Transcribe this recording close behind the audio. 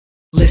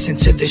Listen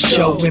to the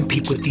show and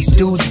peep what these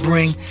dudes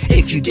bring.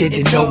 If you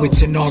didn't know,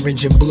 it's an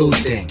orange and blue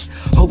thing.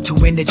 Hope to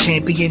win the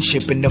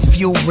championship and a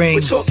few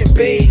rings. We're talking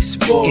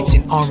baseball. It's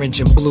an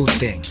orange and blue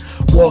thing.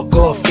 Walk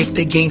off if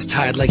the game's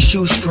tied like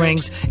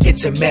shoestrings.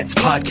 It's a Mets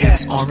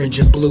podcast, orange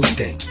and blue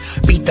thing.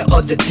 Beat the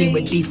other team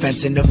with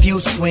defense and a few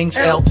swings.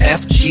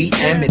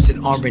 LFGM, it's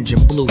an orange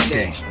and blue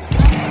thing.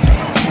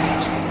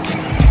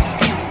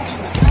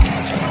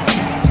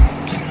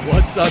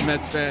 What's up,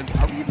 Mets fans?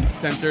 Are we even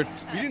centered?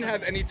 We didn't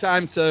have any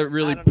time to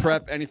really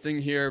prep anything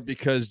here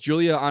because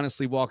Julia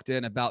honestly walked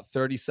in about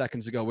 30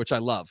 seconds ago, which I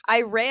love.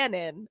 I ran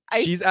in.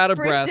 She's out of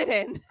breath.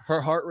 In.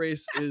 Her heart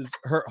rate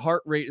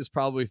is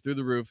probably through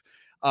the roof.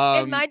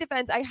 In my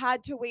defense, I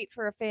had to wait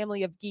for a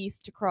family of geese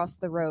to cross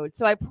the road,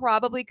 so I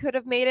probably could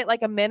have made it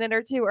like a minute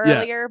or two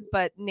earlier.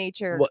 But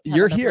nature. Well,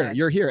 you're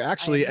here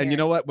actually, and you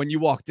know what? When you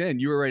walked in,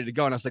 you were ready to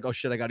go, and I was like, "Oh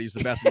shit, I got to use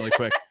the bathroom really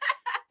quick."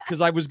 Because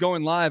I was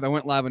going live. I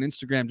went live on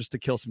Instagram just to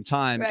kill some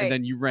time. Right. And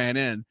then you ran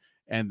in.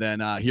 And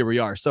then here we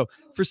are. So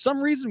for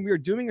some reason, we are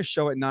doing a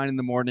show at 9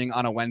 a.m.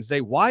 on a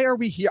Wednesday. Why are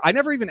we here? I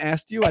never even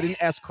asked you. I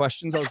didn't ask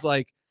questions. I was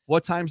like,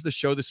 what time's the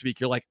show this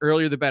week? You're like,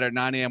 earlier the better,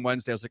 9 a.m.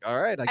 Wednesday. I was like,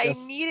 all right, I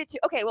guess. I needed to.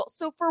 Okay, well,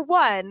 so for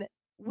one,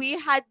 we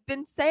had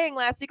been saying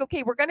last week,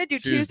 okay, we're going to do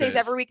Tuesdays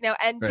every week now.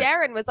 And right.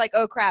 Darren was like,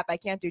 oh, crap, I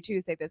can't do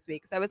Tuesday this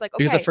week. So I was like,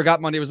 okay. Because I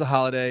forgot Monday was the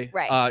holiday.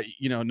 Right.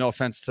 No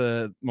offense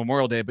to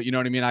Memorial Day, but you know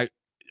what I mean?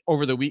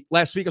 Over the week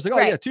last week I was like, oh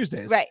yeah,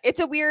 Tuesdays. Right. It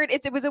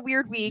was a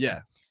weird week. Yeah.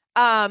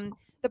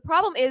 The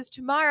problem is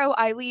tomorrow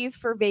I leave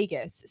for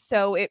Vegas.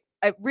 So it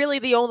really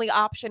the only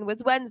option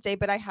was Wednesday,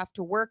 but I have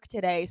to work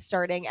today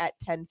starting at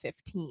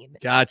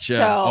 10:15. Gotcha.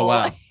 So, oh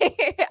wow.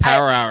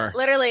 Power hour.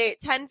 Literally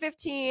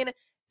 10:15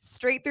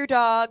 straight through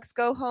dogs,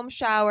 go home,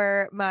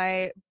 shower.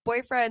 My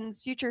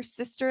boyfriend's future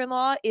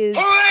sister-in-law is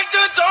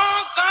perfect.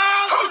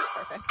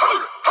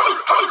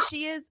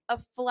 She is a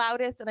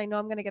flautist, and I know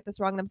I'm going to get this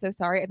wrong, and I'm so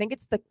sorry. I think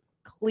it's the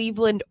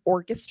Cleveland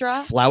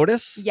Orchestra.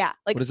 Flautist? Yeah.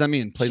 Like, what does that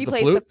mean? She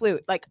plays the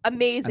flute. Like,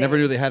 amazing. I never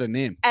knew they had a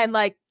name. And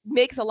like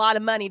makes a lot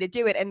of money to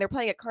do it. And they're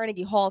playing at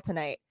Carnegie Hall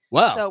tonight.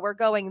 Wow. So we're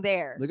going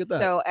there. Look at that.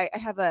 So I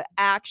have an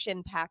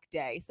action-packed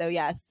day. So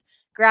yes,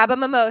 grab a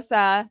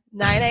mimosa,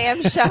 9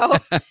 a.m. show.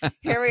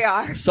 Here we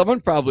are.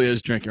 Someone probably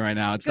is drinking right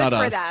now. It's Good not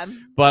for us.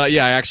 Them. But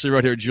yeah, I actually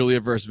wrote here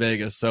Julia versus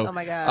Vegas. So oh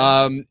my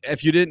God.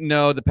 If you didn't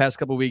know, the past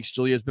couple of weeks,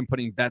 Julia's been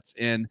putting bets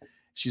in.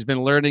 She's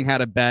been learning how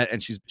to bet,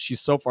 and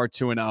she's so far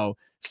 2-0.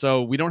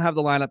 So we don't have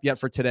the lineup yet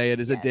for today. It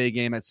is a day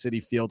game at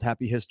Citi Field.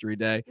 Happy History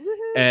Day.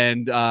 Woo-hoo.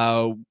 And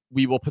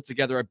we will put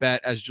together a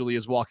bet as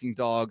Julia's walking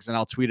dogs, and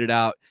I'll tweet it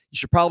out. You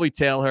should probably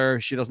tail her.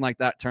 She doesn't like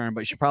that term, but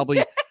you should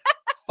probably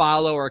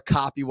follow or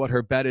copy what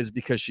her bet is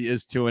because she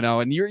is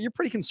 2-0. And you're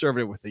pretty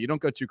conservative with it. You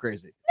don't go too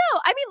crazy. No,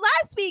 I mean,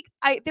 last week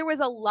there was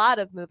a lot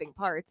of moving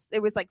parts.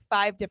 It was like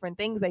 5 different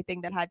things I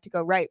think that had to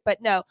go right.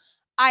 But no,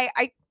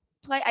 I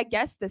play, I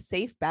guess, the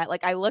safe bet.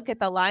 Like I look at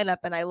the lineup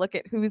and I look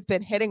at who's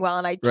been hitting well,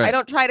 and I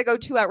don't try to go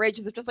too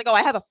outrageous. It's just like, oh,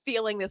 I have a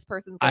feeling this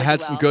person's going I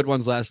had some good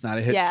ones last night.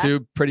 I hit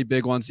 2 pretty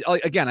big ones.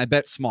 Again, I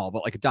bet small,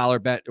 but like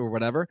 $1 bet or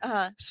whatever.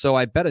 So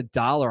I bet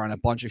 $1 on a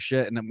bunch of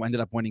shit and then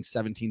ended up winning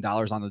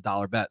 $17 on the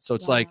 $1 bet. So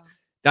it's like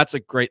that's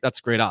great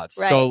odds.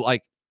 Right. So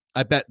like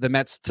I bet the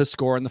Mets to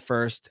score in the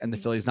first and the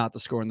Phillies not to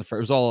score in the first.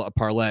 It was all a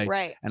parlay,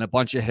 right? And a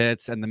bunch of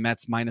hits and the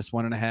Mets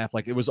 -1.5.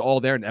 Like it was all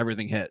there and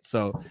everything hit.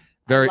 So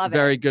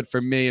very good for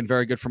me and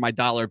very good for my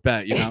 $1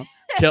 bet,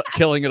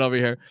 killing it over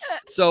here.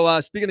 So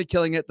speaking of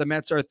killing it, the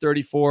Mets are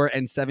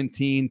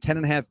 34-17,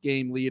 10.5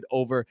 game lead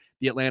over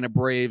the Atlanta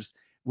Braves,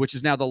 which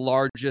is now the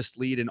largest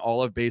lead in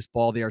all of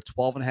baseball. They are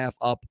 12.5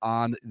 up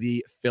on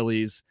the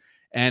Phillies.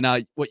 And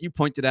what you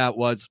pointed out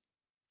was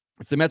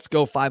if the Mets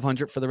go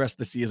 500 for the rest of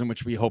the season,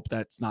 which we hope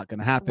that's not going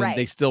to happen,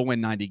 they still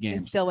win 90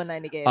 games.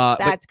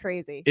 That's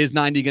crazy. Is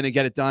 90 going to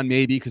get it done?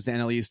 Maybe, because the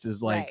NL East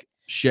is like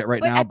shit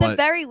right now. At the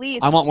very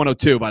least, I want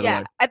 102, by the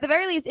way. At the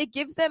very least, it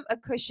gives them a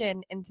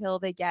cushion until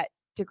they get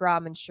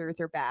DeGrom and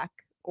Scherzer back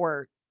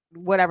or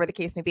whatever the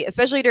case may be,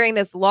 especially during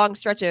this long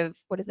stretch of,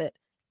 what is it,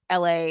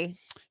 LA?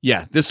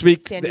 Yeah, this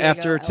week, San Diego,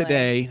 after LA.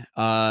 today,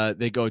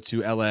 they go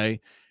to LA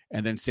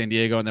and then San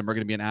Diego, and then we're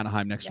going to be in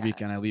Anaheim next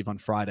week, and I leave on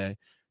Friday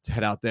to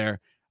head out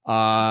there.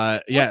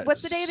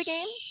 What's the day of the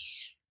game?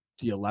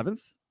 The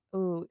 11th.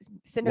 Ooh,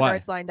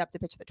 Syndergaard's lined up to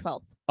pitch the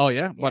 12th. Oh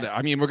yeah, but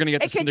I mean, we're gonna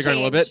get to Syndergaard in a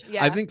little bit.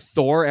 Yeah. I think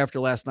Thor, after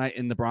last night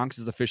in the Bronx,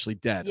 is officially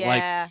dead.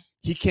 Yeah. Like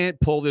he can't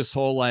pull this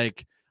whole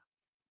like.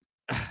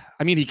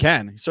 I mean, he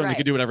can. He certainly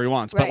could do whatever he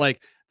wants, but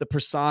like the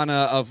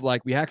persona of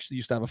like, we actually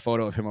used to have a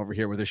photo of him over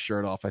here with his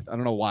shirt off. I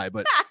don't know why,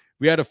 but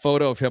we had a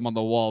photo of him on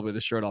the wall with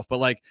his shirt off. But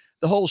like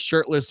the whole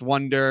shirtless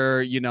wonder,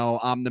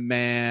 I'm the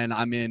man.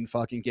 I'm in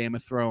fucking Game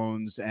of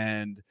Thrones,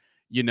 and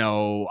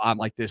I'm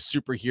like this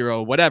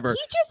superhero, whatever. He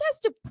just has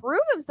to prove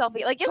himself.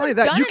 Like, you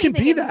can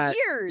be that.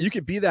 Years. You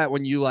could be that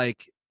when you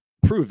like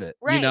prove it.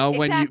 Right,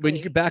 when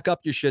you could back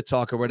up your shit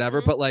talk or whatever.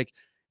 Mm-hmm. But like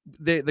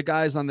the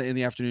guys in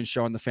the afternoon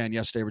show on The Fan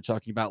yesterday were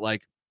talking about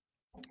like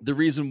the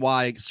reason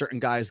why certain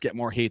guys get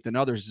more hate than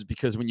others is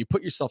because when you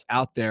put yourself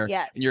out there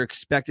Yes. and you're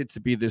expected to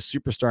be this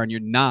superstar and you're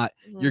not,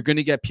 Mhm. you're going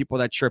to get people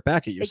that chirp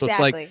back at you. So it's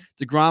like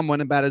DeGrom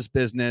went about his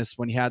business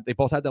when they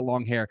both had that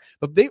long hair,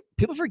 but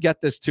people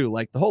forget this too.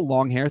 Like the whole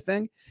long hair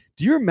thing.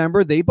 Do you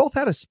remember they both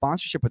had a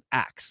sponsorship with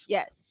Axe?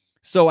 Yes.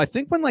 So I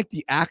think when like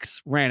the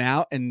Axe ran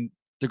out and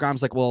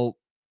DeGrom's like, well,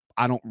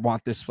 I don't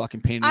want this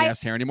fucking pain in the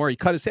ass hair anymore. He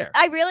cut his hair.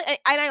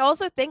 I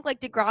also think like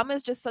DeGrom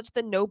is just such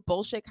the no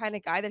bullshit kind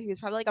of guy that he was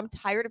probably like, I'm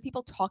tired of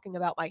people talking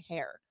about my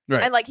hair.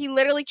 Right. And like he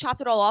literally chopped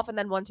it all off and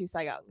then won 2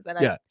 Cy Youngs.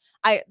 And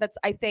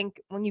I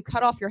think when you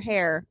cut off your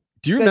hair.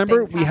 Do you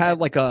remember we had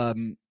like I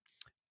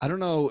don't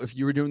know if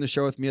you were doing the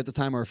show with me at the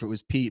time or if it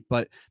was Pete,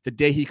 but the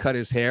day he cut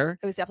his hair.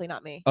 It was definitely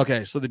not me.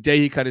 Okay. So the day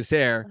he cut his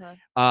hair,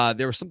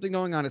 there was something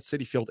going on at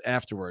Citi Field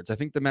afterwards. I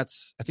think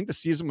the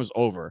season was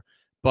over,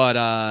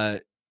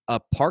 but a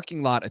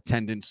parking lot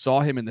attendant saw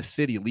him in the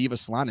city leave a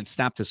salon and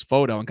snapped his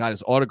photo and got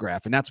his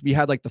autograph. And we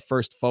had like the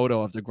first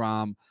photo of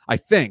DeGrom, I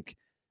think.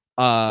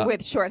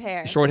 With short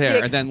hair.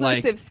 And then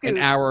like scoop. An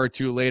hour or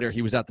two later,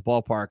 he was at the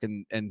ballpark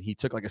and he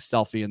took like a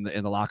selfie in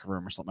the locker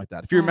room or something like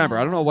that. If you remember,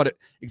 I don't know what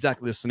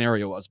exactly the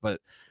scenario was,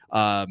 but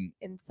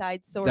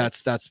inside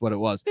source. That's what it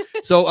was.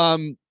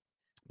 So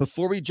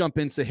before we jump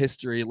into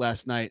history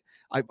last night,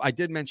 I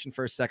did mention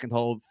for a second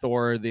whole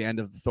Thor, the end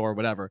of the Thor,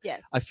 whatever.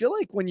 Yes. I feel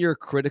like when you're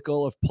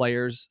critical of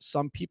players,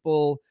 some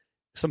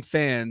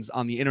fans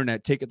on the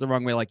internet take it the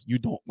wrong way. Like you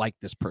don't like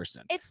this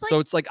person.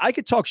 It's like I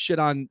could talk shit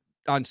on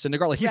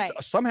Syndergaard. Like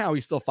somehow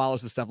he still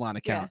follows the Stefan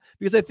account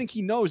because I think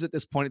he knows at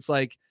this point. It's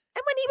like,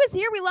 and when he was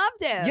here, we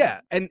loved him.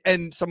 Yeah.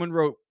 And someone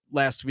wrote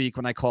last week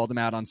when I called him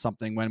out on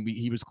something when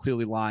he was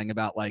clearly lying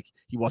about like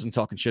he wasn't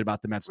talking shit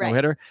about the Mets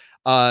no-hitter.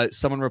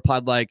 Someone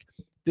replied like,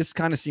 this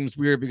kind of seems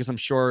weird because I'm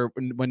sure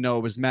when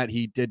Noah was met,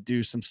 he did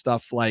do some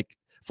stuff like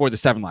for the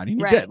 7 line.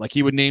 And he did. Like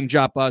he would name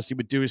drop us. He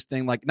would do his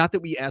thing. Like not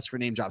that we asked for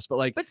name drops, but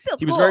still,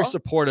 he was very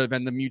supportive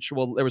and there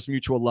was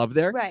mutual love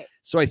there. Right.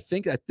 So I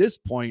think at this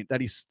point that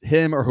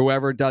him or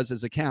whoever does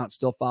his account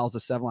still follows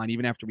the 7 line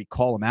even after we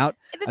call him out.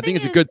 I think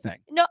it's a good thing.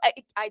 No,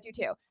 I do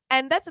too.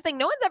 And that's the thing.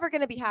 No one's ever going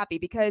to be happy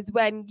because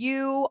when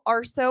you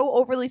are so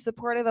overly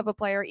supportive of a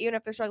player, even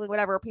if they're struggling,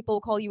 whatever, people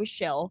will call you a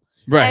shill.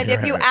 Right. And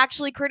if you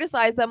actually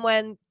criticize them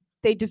when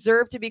they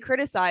deserve to be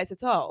criticized,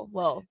 it's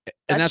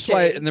that's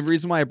why. And the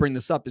reason why I bring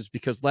this up is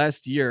because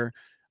last year,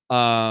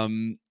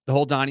 the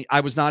whole Donnie,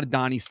 I was not a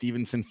Donnie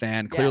Stevenson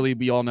fan. Clearly,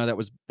 we all know that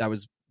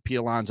was Pete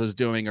Alonso's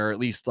doing, or at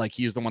least like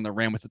he's the one that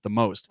ran with it the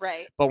most.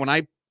 Right. But when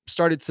I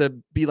started to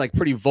be like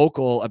pretty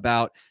vocal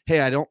about,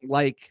 hey,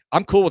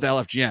 I'm cool with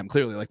LFGM.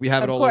 Clearly, like we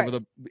have it all over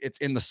it's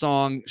in the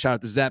song. Shout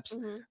out to Zeps.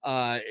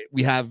 Mm-hmm.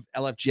 We have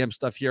LFGM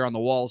stuff here on the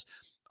walls.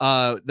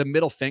 The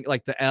middle finger,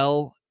 like the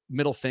L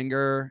middle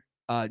finger.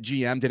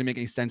 GM didn't make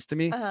any sense to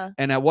me.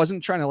 And I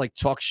wasn't trying to like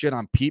talk shit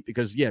on Pete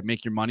because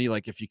make your money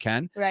like if you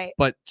can. Right.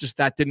 But just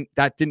that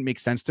didn't make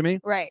sense to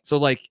me. Right. So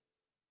like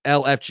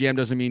LFGM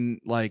doesn't mean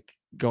like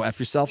go F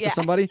yourself to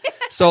somebody.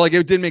 So like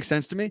it didn't make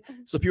sense to me.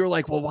 So people were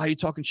like, well, why are you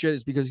talking shit?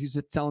 It's because he's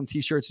selling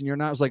t-shirts and you're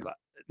not. I was like,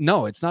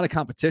 no, it's not a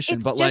competition.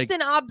 It's but just like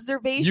an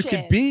observation.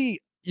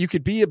 You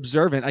could be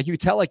observant. Like you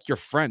tell like your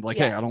friend, like,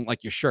 hey, I don't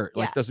like your shirt.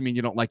 Like doesn't mean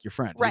you don't like your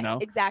friend. Right. You know?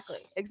 Exactly.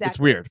 It's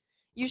weird.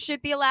 You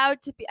should be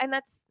allowed to be, and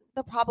that's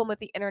the problem with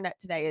the internet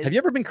today. Is have you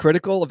ever been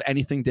critical of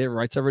anything David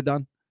Wright's ever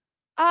done?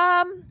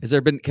 Has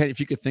there been, if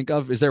you could think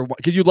of, is there,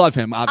 because you love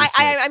him,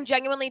 obviously. I'm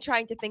genuinely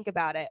trying to think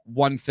about it.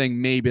 One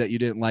thing maybe that you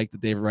didn't like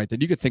that David Wright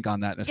did. You could think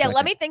on that in a second.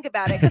 Let me think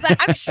about it because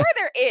I'm sure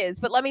there is,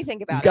 but let me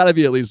think about it. There's got to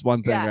be at least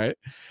one thing, right?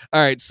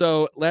 All right.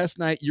 So last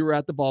night you were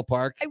at the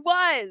ballpark. I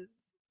was.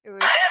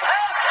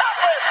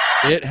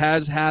 It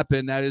has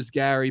happened. That is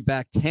Gary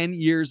back 10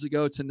 years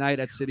ago tonight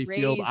at Citi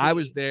Field. I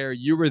was there.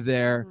 You were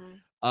there. Mm-hmm.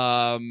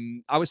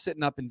 I was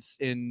sitting up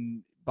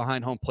in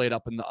behind home plate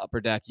up in the upper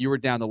deck. You were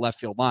down the left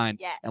field line.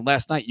 Yes. And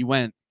last night you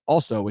went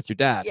also with your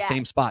dad,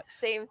 same spot.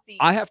 Same seat.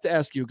 I have to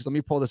ask you, because let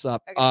me pull this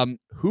up. Okay.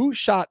 Who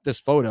shot this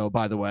photo,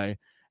 by the way?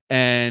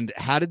 And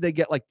how did they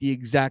get like the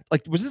exact,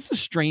 like, was this a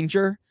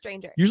stranger?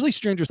 Stranger. Usually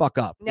strangers fuck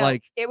up. No,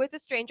 like it was a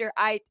stranger.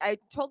 I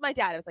told my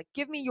dad, I was like,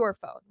 give me your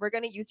phone. We're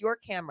going to use your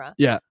camera.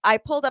 Yeah. I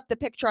pulled up the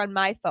picture on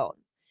my phone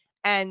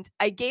and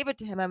I gave it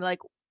to him. I'm like,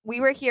 we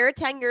were here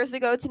 10 years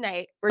ago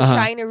tonight. We're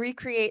trying to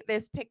recreate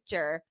this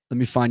picture. Let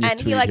me find you.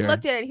 And he like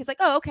looked at it. He's like,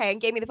 oh, okay. And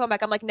gave me the phone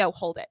back. I'm like, no,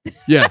 hold it.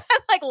 Yeah.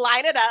 Like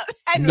line it up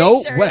and no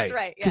make sure way. It's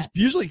right. Because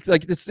usually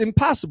like it's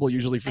impossible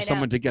usually for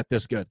someone to get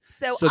this good.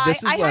 So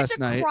this is I last had to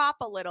night. Crop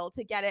a little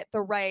to get it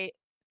the right.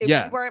 We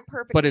weren't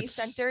perfectly but it's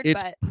centered.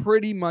 It's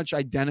pretty much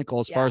identical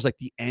as far as like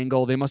the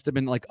angle. They must have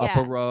been like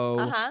upper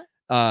row,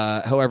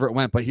 however it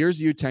went. But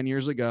here's you 10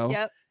 years ago.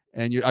 Yep.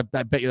 And I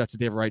bet you that's a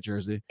David Wright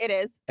jersey. It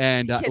is.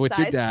 And with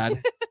your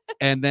dad.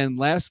 And then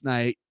last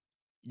night,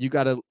 you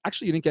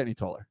didn't get any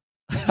taller.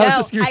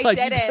 No, I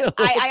didn't.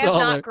 I have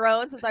not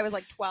grown since I was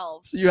like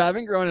 12. So you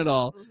haven't grown at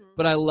all. Mm-hmm.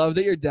 But I love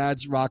that your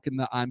dad's rocking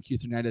the I'm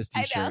Keith Hernandez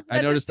t-shirt.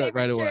 I noticed that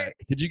right away.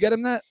 Did you get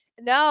him that?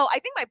 No, I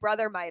think my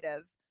brother might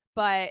have.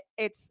 But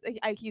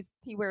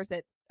he wears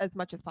it as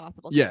much as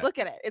possible. Yeah. Look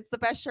at it. It's the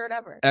best shirt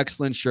ever.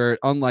 Excellent shirt,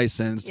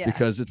 unlicensed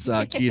because it's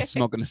Keith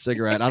smoking a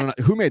cigarette. I don't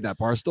know who made that,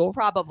 Barstool.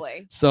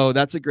 Probably. So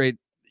that's a great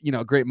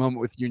moment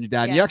with you and your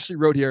dad. And you actually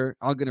wrote here.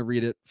 I'm gonna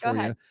read it for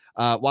you.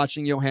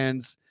 Watching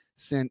Johan's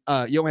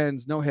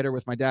no-hitter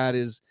with my dad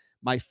is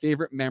my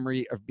favorite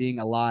memory of being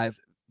alive.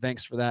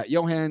 Thanks for that,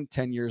 Johan.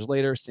 10 years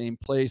later, same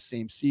place,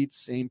 same seats,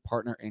 same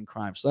partner in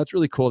crime. So that's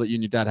really cool that you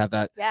and your dad have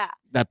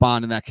that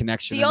bond and that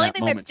connection. The only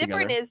thing that's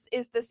different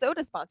is the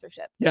soda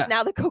sponsorship. Yeah. It's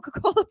now the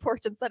Coca-Cola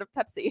portion instead of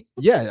Pepsi.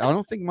 Yeah, I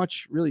don't think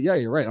much really. Yeah,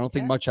 you're right. I don't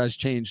think much has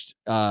changed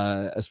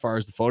as far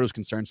as the photo is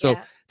concerned. So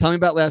tell me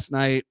about last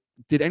night.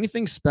 Did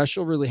anything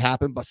special really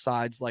happen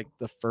besides like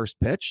the first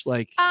pitch?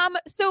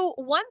 So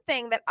one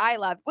thing that I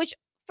loved, which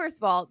first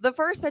of all, the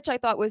first pitch I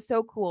thought was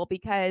so cool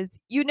because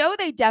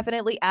they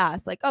definitely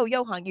asked like, oh,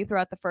 Johan, you threw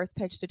out the first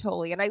pitch to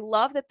Tolley. And I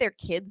love that their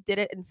kids did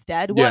it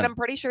instead. One, I'm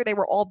pretty sure they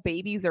were all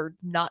babies or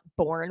not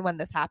born when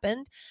this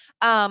happened.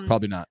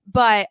 Probably not.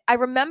 But I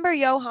remember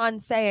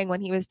Johan saying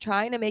when he was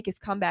trying to make his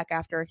comeback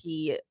after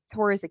he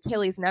tore his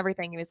Achilles and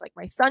everything, he was like,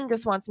 my son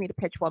just wants me to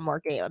pitch one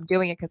more game. I'm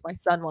doing it because my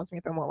son wants me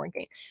to throw one more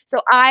game.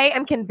 So I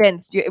am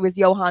convinced it was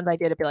Johan's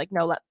idea to be like,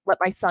 no, let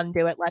my son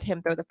do it. Let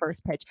him throw the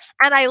first pitch.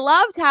 And I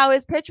loved how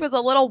his pitch was a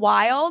little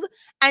wild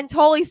and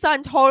Tolley's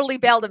son totally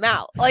bailed him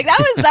out. Like that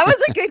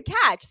was a good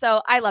catch.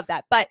 So I love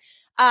that. But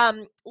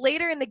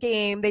later in the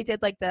game, they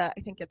did like I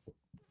think it's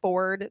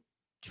Ford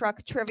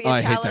truck trivia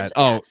challenge. I hate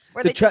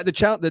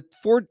that. The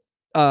Ford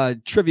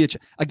trivia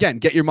again,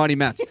 get your money,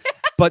 Mets.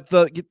 But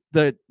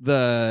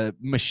the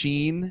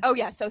machine. Oh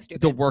yeah, so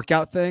stupid. The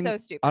workout thing. So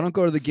stupid. I don't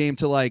go to the game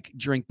to like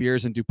drink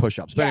beers and do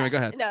push-ups. But anyway, go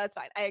ahead. No, that's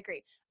fine. I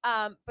agree.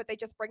 But they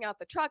just bring out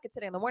the truck. It's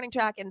sitting on the morning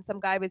track, and some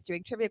guy was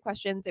doing trivia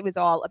questions. It was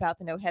all about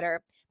the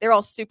no-hitter. They're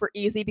all super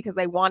easy because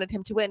they wanted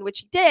him to win, which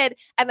he did.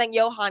 And then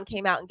Johan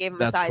came out and gave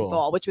him a side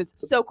ball, which was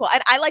so cool.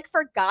 And I like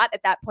forgot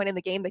at that point in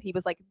the game that he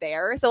was like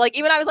there. So like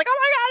even I was like, oh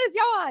my God, it's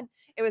Johan.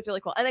 It was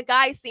really cool. And the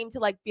guy seemed to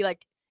like be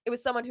like, it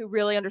was someone who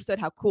really understood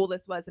how cool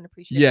this was and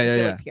appreciated it. It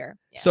was really pure.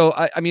 Yeah. So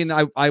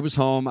I was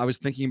home. I was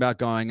thinking about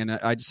going, and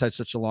I just had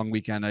such a long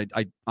weekend.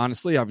 I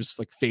honestly, I was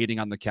like fading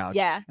on the couch.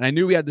 Yeah. And I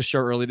knew we had the show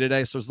early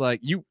today, so it was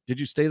like, did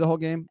you stay the whole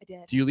game? I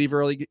did. Do you leave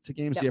early to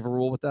games? No. Do you have a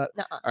rule with that?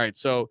 Nuh-uh. All right.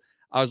 So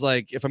I was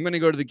like, if I'm going to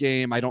go to the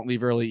game, I don't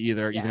leave early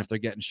either, even if they're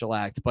getting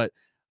shellacked. But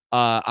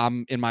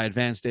I'm in my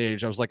advanced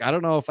age. I was like, I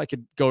don't know if I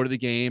could go to the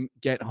game,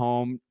 get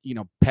home,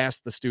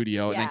 past the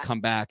studio, and then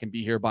come back and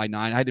be here by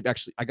 9. I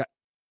got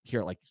here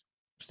at like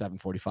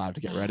 7:45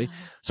 to get ready.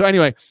 So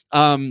anyway,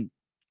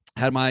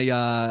 had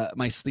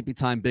my sleepy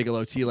time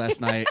Bigelow tea last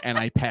night, and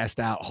I passed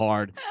out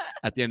hard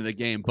at the end of the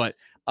game. But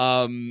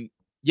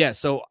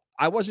so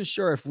I wasn't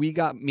sure if we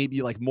got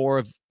maybe like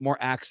more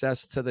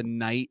access to the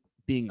night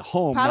being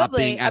home, probably. Not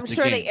being at I'm the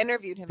sure game. They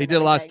interviewed him. They did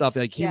a lot of stuff.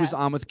 Like he was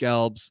on with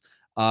Gelbs.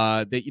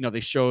 They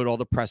showed all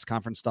the press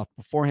conference stuff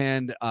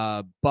beforehand.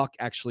 Buck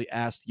actually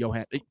asked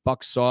Johan.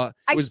 Buck saw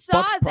it was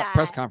Buck's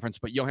press conference,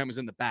 but Johan was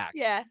in the back.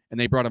 Yeah, and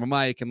they brought him a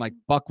mic, and like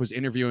Buck was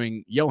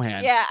interviewing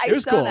Johan. Yeah, it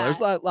was cool. That. There was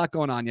a lot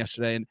going on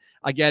yesterday, and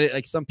I get it.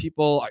 Like some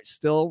people are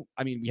still.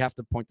 I mean, we have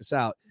to point this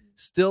out.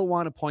 Still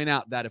want to point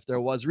out that if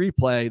there was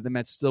replay, the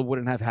Mets still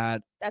wouldn't have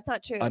had. That's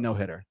not true. A no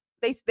hitter.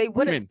 They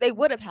would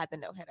have had the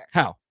no hitter.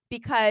 How?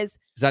 Because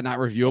is that not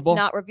reviewable? It's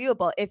not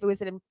reviewable. If it was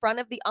in front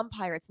of the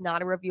umpire, it's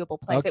not a reviewable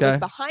play. Okay. If it was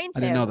behind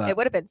him, it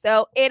would have been.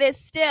 So it is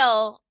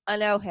still a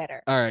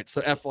no-hitter. All right.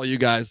 So F all you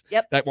guys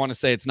that want to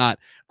say it's not.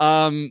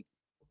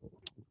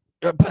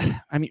 But,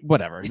 I mean,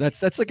 whatever.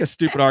 That's like a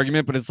stupid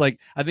argument, but it's like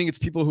I think it's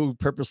people who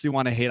purposely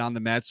want to hate on the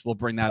Mets will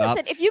bring that up.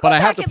 If you go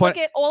back and look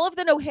at all of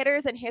the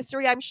no-hitters in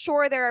history, I'm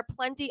sure there are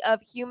plenty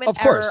of human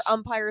error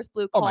umpires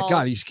blew calls. Oh my God,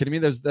 are you kidding me?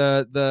 There's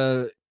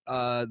the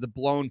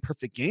blown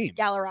perfect game.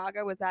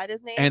 Galarraga, was that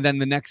his name? And then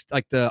the next,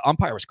 like the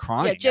umpire was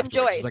crying. Yeah, Jim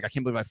afterwards. Joyce. He's like, I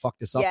can't believe I fucked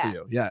this up for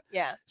you. Yeah.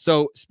 Yeah.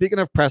 So speaking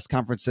of press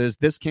conferences,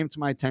 this came to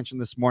my attention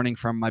this morning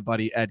from my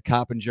buddy Ed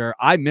Coppinger.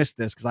 I missed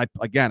this because I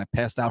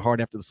passed out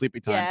hard after the sleepy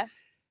time. Yeah.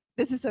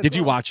 This is so Did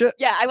you watch it?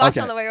 Yeah, I watched it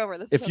on the way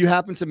over. If you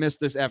happen to miss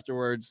this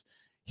afterwards,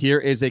 here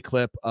is a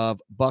clip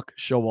of Buck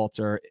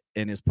Showalter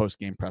in his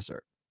post-game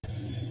presser.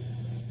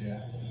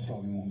 Yeah,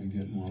 probably won't be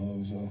getting one of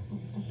those though.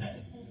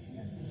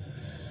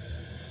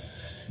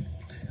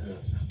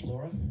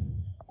 Laura?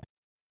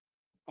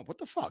 Oh, what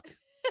the fuck?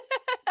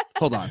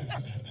 Hold on.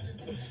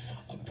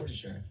 I'm pretty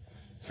sure.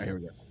 All right, here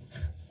we go.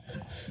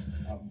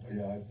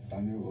 I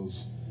knew it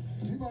was.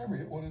 Has anybody ever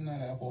hit one in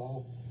that apple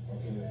hole?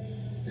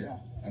 Yeah,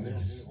 and they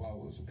did it while it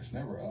was. It's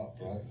never up,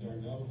 right?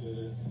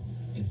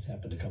 It's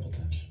happened a couple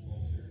times.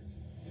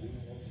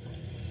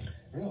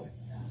 Really?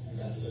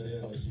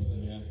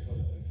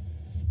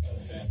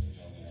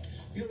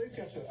 Yeah, they've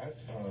got the.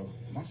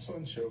 My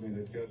son showed me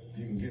they've got.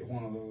 You can get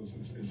one of those.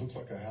 It looks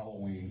like a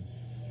Halloween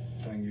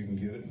thing. You can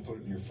get it and put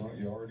it in your front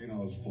yard. You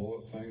know those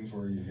blow-up things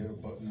where you hit a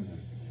button and it.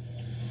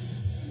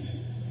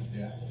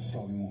 Yeah,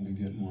 probably won't be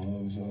getting one of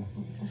those though.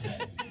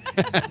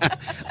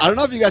 I don't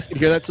know if you guys can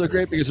hear that so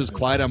great because it was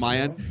quiet on my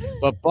end,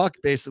 but Buck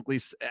basically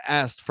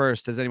asked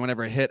first, has anyone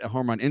ever hit a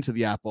home run into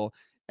the apple?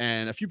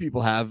 and a few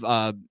people have.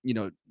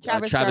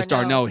 Travis Travis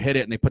Darno hit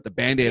it, and they put the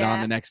Band-Aid on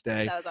Yeah. the next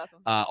day. That was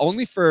awesome.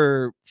 Only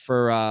for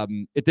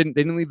they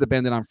didn't leave the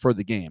Band-Aid on for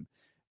the game.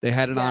 They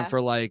had it on Yeah.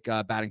 for like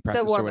batting The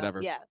practice or warm-up,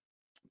 whatever. Yeah.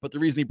 But the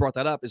reason he brought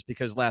that up is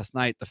because last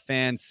night the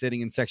fan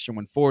sitting in section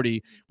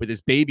 140 with his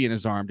baby in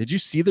his arm. Did you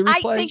see the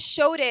replay? They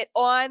showed it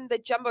on the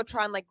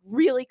Jumbotron like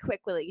really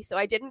quickly, so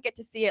I didn't get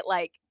to see it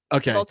like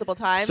Okay. multiple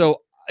times.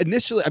 So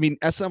initially, I mean,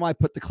 SNY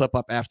put the clip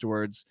up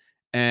afterwards.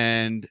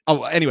 And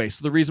anyway,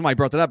 so the reason why I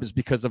brought that up is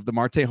because of the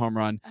Marte home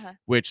run,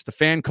 which the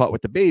fan caught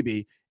with the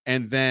baby,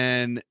 and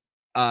then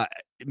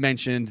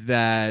mentioned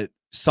that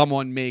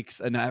someone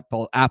makes an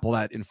apple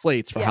that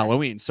inflates for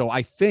Halloween. So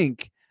I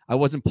think I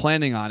wasn't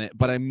planning on it,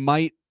 but I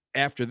might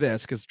after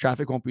this because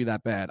traffic won't be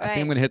that bad. I think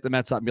I'm going to hit the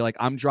Mets up and be like,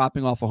 I'm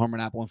dropping off a home run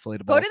apple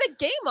inflatable. Go to the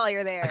game while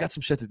you're there. I got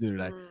some shit to do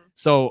today.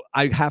 So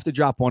I have to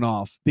drop one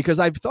off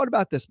because I've thought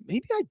about this.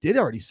 Maybe I did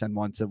already send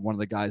one to one of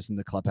the guys in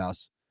the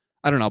clubhouse.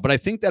 I don't know, but I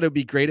think that it would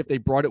be great if they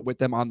brought it with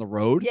them on the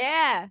road.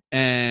 Yeah.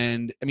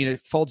 And I mean,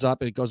 it folds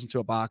up and it goes into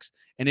a box.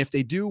 And if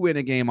they do win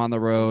a game on the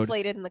road,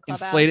 inflate it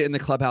in the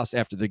clubhouse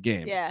after the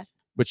game. Yeah.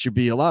 Which would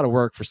be a lot of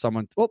work for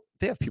someone. Well,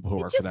 they have people who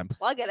work for them.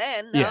 Plug it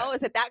in. Yeah. No,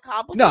 is it that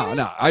complicated?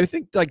 No. I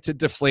think like to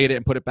deflate it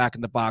and put it back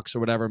in the box or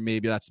whatever.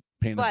 Maybe that's a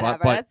pain in the butt.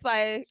 But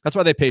that's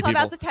why they pay people.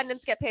 Clubhouse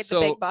attendants get paid the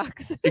big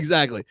bucks.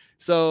 Exactly.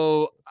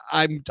 So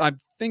I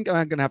think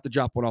I'm gonna have to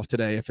drop one off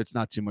today if it's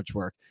not too much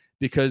work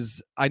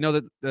because I know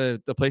that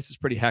the place is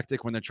pretty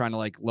hectic when they're trying to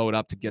like load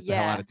up to get the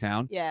hell out of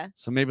town. Yeah.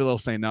 So maybe they'll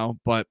say no,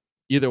 but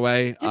either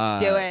way,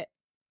 just do it.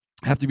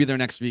 I have to be there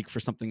next week for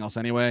something else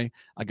anyway.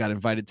 I got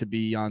invited to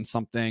be on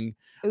something.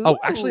 Ooh. Oh,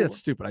 actually, that's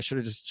stupid. I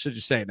should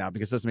just say it now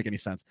because it doesn't make any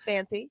sense.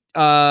 Fancy.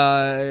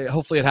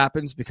 Hopefully it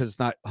happens because it's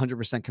not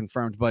 100%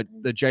 confirmed. But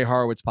the Jay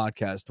Horowitz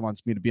podcast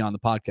wants me to be on the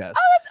podcast.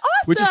 Oh, that's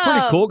awesome! Which is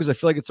pretty cool because I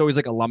feel like it's always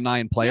like alumni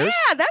and players.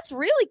 Yeah, that's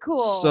really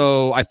cool.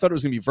 So I thought it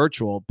was gonna be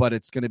virtual, but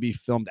it's gonna be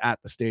filmed at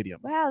the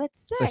stadium. Wow,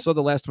 that's sick. So I saw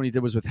the last one he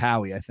did was with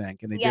Howie, I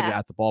think, and they did it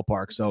at the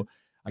ballpark. So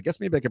I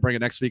guess maybe I could bring it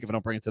next week if I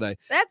don't bring it today.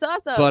 That's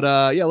awesome. But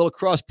a little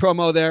cross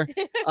promo there.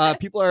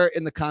 People are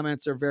in the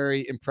comments are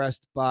very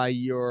impressed by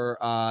your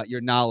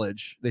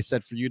knowledge. They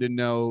said for you to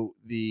know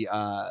the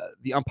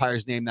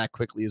umpire's name that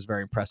quickly is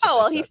very impressive. Oh,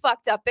 well, he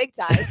fucked up big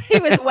time. He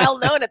was well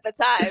known at the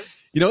time.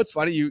 You know, it's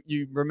funny.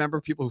 You remember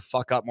people who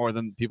fuck up more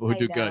than people who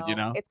do good. You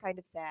know, it's kind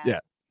of sad.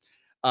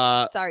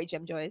 Yeah. Sorry,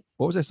 Jim Joyce.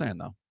 What was I saying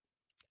though?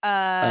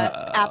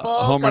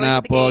 Apple, home run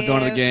apple,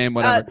 going to the game,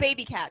 whatever.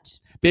 Baby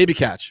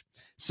catch.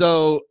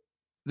 So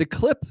the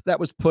clip that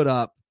was put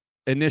up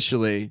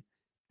initially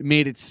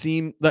made it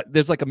seem that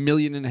there's like 1.5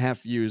 million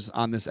views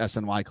on this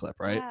SNY clip,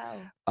 right?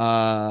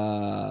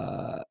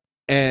 Wow.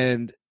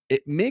 And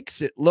it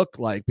makes it look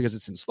like because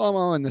it's in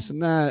slow-mo and this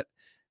and that.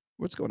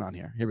 What's going on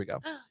here? Here we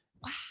go.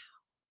 Wow.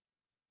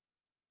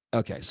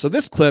 Okay, so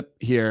this clip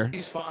here.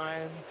 He's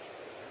fine.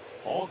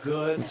 All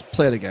good. Let's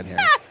play it again here.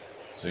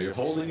 So you're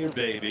holding your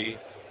baby.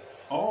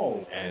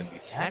 Oh, and you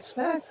catch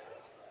that?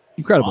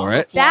 Incredible,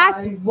 right?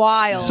 That's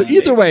wild. So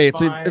either way, it's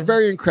a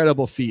very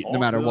incredible feat, no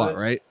matter what, good.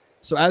 right?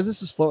 So as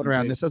this is floating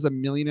around, this has 1.5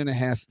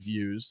 million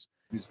views.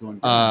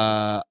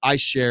 I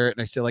share it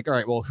and I say, like, all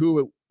right, well,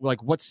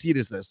 what seed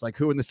is this? Like,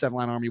 who in the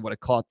 7-line army would have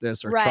caught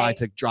this or tried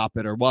to drop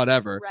it or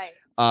whatever? Right.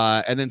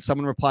 And then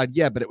someone replied,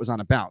 yeah, but it was on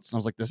a bounce. And I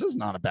was like, this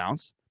isn't on a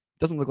bounce.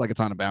 Doesn't look like it's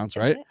on a bounce,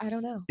 right? I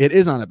don't know. It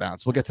is on a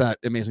bounce. We'll get to that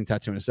amazing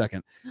tattoo in a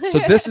second. So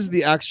this is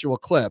the actual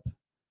clip.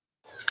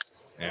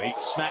 And he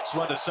smacks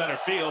one to center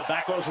field.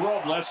 Back goes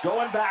Robles,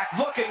 going back,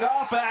 looking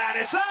up,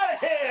 and it's out of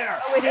here.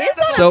 Oh, it is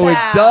on So a it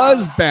bounce.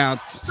 does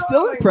bounce.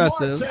 Still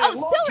impressive. Oh,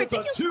 still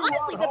ridiculous.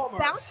 Honestly, the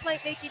bounce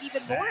might make it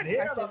even more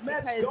impressive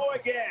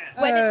because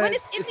when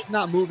it's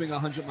not moving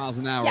 100 miles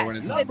an hour yes, when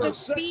it's on the bounce.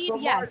 speed,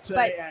 yes,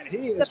 but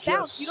the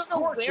bounce, you don't know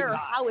where or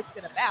how it's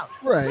going to bounce.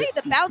 Right.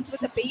 Play the bounce with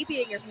the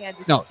baby in your hand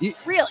is No,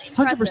 really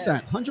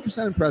impressive.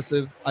 100%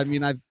 impressive. I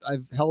mean, I've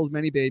held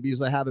many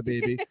babies. I have a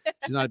baby.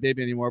 She's not a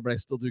baby anymore, but I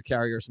still do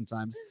carry her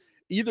sometimes.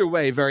 Either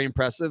way, very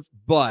impressive.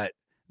 But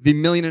the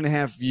 1.5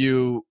 million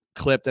view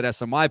clip that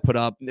SMY put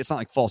up, it's not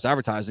like false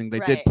advertising. They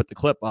did put the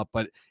clip up,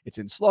 but it's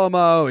in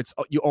slow-mo. It's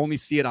you only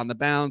see it on the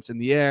bounce in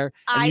the air.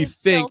 And you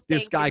think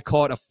this guy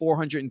caught a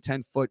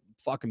 410-foot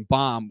fucking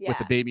bomb with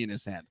the baby in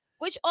his hand.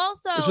 Which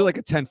also it was really like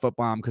a 10-foot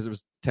bomb because it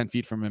was 10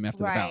 feet from him after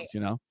the bounce, you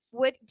know?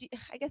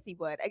 I guess he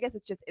would. I guess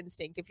it's just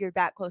instinct. If you're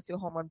that close to a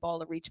home run ball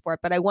to reach for it.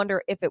 But I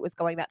wonder if it was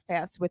going that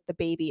fast with the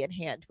baby in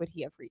hand, would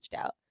he have reached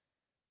out?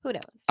 Who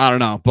knows? I don't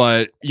know,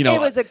 but you know, it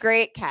was a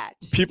great catch.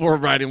 People were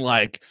writing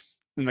like,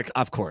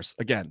 of course,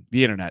 again,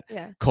 the internet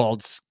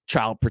called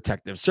Child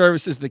Protective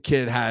Services. The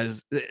kid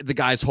has the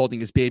guy's holding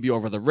his baby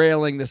over the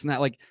railing, this and that.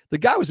 Like the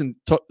guy was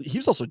he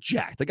was also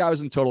jacked. The guy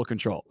was in total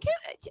control.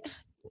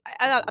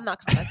 I'm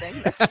not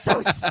commenting. That's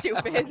so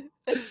stupid.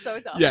 That's so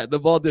dumb. Yeah, the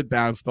ball did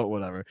bounce, but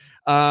whatever.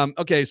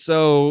 Okay,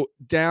 so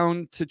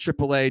down to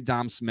AAA,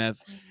 Dom Smith.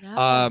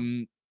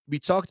 We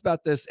talked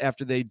about this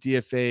after they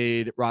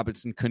DFA'd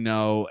Robinson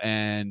Cano,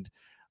 and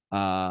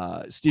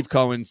Steve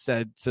Cohen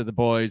said to the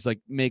boys, like,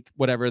 make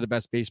whatever the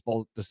best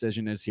baseball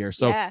decision is here.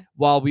 So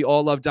while we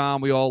all love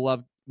Dom, we all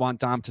love want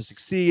Dom to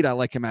succeed. I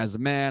like him as a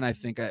man. I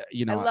think, I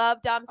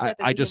love Dom Smith.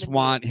 I just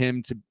want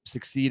him to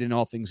succeed in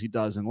all things he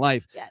does in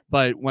life. Yes.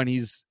 But when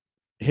he's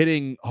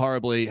hitting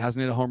horribly,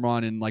 hasn't hit a home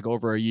run in like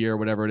over a year,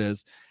 whatever it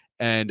is,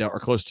 and or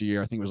close to a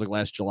year. I think it was like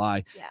last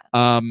July.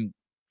 Yeah.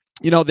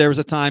 There was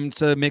a time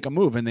to make a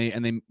move, and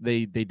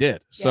they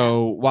did.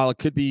 So while it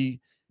could be,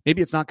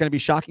 maybe it's not going to be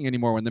shocking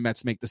anymore when the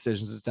Mets make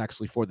decisions. It's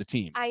actually for the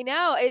team. I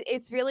know.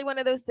 It's really one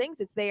of those things.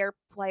 It's they are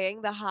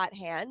playing the hot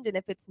hand, and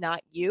if it's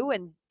not you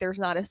and there's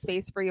not a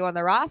space for you on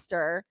the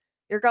roster,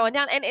 you're going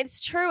down. And it's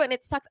true, and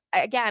it sucks.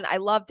 Again, I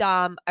love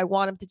Dom. I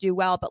want him to do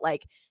well, but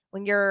like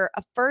when you're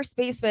a first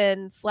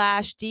baseman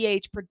 /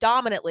 DH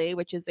predominantly,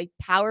 which is a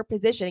power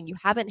position, and you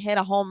haven't hit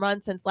a home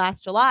run since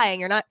last July,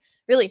 and you're not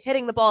really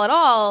hitting the ball at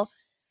all,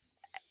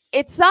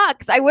 it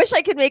sucks. I wish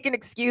I could make an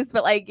excuse,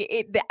 but like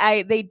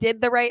they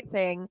did the right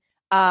thing.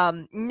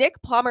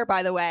 Nick Plummer,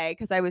 by the way,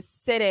 because I was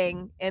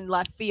sitting in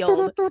left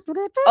field.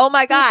 Oh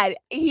my God,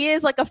 he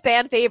is like a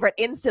fan favorite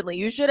instantly.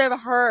 You should have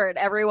heard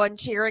everyone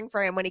cheering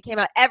for him when he came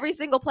out. Every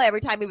single play,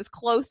 every time he was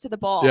close to the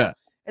ball. Yeah.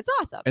 It's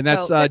awesome. And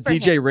that's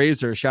DJ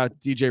Razor. Shout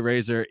out to DJ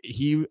Razor.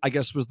 He, I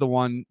guess, was the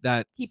one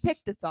that he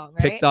picked the song,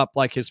 right? Picked up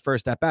like his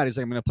first at bat. He's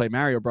like, I'm going to play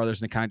Mario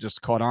Brothers, and it kind of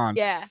just caught on.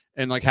 Yeah.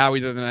 And like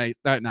Howie the other night,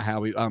 not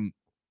Howie,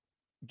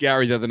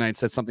 Gary the other night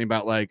said something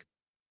about like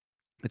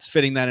it's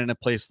fitting that in a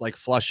place like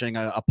Flushing,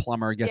 a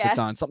plumber gets it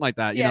done, something like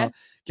that. You know,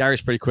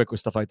 Gary's pretty quick with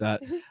stuff like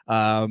that.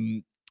 I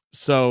mean,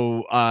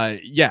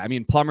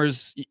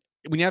 plumbers,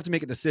 when you have to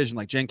make a decision,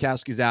 like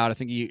Jankowski's out, I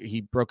think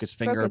he broke his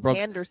finger, broke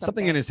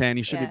something in his hand.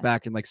 He should be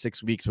back in like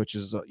 6 weeks, which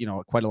is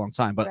quite a long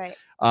time. But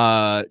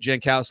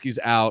Jankowski's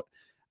out,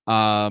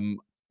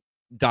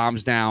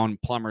 Dom's down,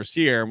 Plummer's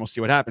here, and we'll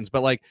see what happens.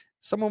 But like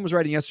someone was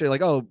writing yesterday,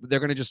 like, oh,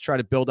 they're going to just try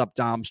to build up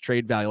Dom's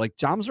trade value. Like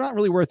Dom's not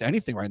really worth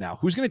anything right now.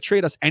 Who's going to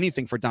trade us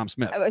anything for Dom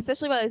Smith?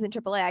 Especially while he's in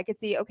AAA, I could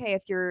see, okay,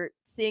 if you're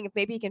seeing if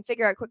maybe he can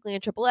figure out quickly in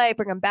AAA,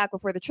 bring him back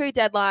before the trade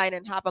deadline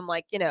and have him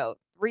like,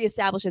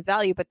 reestablish his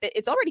value. But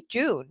it's already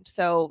June,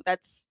 so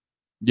that's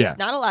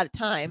not a lot of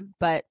time,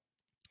 but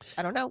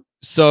I don't know.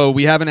 So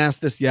we haven't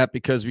asked this yet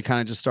because we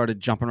kind of just started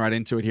jumping right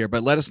into it here,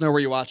 but let us know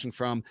where you're watching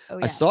from. Oh,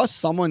 yeah. I saw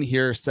someone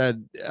here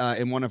said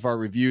in one of our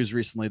reviews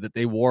recently that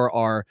they wore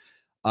our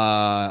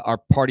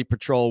Party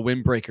Patrol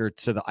windbreaker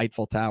to the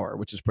Eiffel Tower,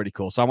 which is pretty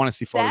cool. So I want to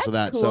see photos of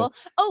that. Cool.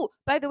 So,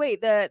 by the way,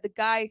 the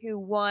guy who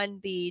won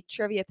the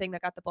trivia thing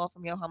that got the ball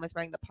from Johan was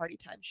wearing the Party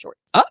Time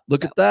shorts.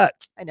 Look at that.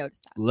 I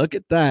noticed that. Look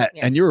at that.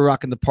 Yeah. And you were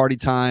rocking the Party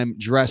Time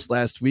dress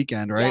last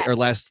weekend, right? Yes. Or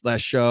last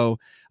show.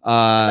 The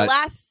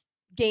last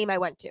game I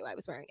went to, I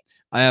was wearing it.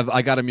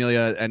 I got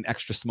Amelia an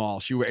extra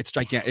small. It's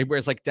gigantic. It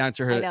wears like down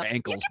to her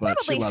ankles. You can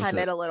probably hem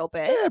it a little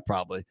bit. Yeah,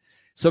 probably.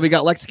 So we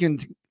got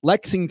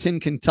Lexington,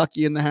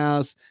 Kentucky in the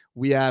house.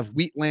 We have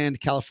Wheatland,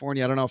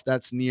 California. I don't know if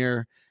that's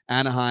near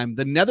Anaheim.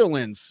 The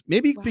Netherlands,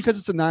 maybe because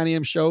it's a 9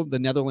 a.m. show, the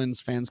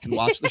Netherlands fans can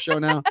watch the show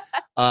now.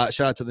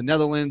 Shout out to the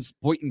Netherlands,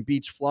 Boynton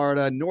Beach,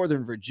 Florida,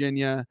 Northern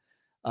Virginia.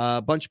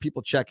 A bunch of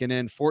people checking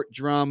in. Fort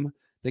Drum,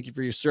 thank you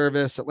for your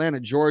service. Atlanta,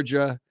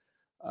 Georgia.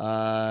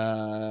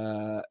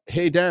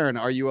 Hey, Darren,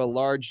 are you a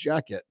large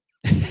jacket?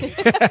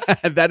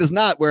 That is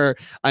not where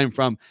I'm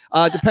from.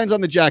 Depends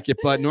on the jacket,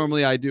 but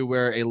normally I do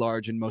wear a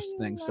large in most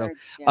things. So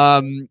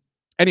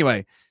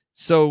anyway,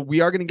 so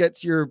we are going to get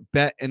to your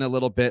bet in a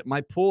little bit.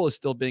 My pool is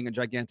still being a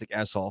gigantic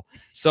asshole.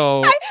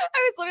 So I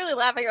was literally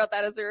laughing about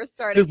that as we were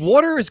starting. The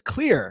water is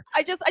clear.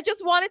 I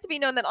just want it to be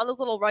known that on this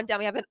little rundown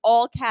we have in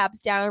all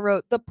caps down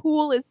wrote the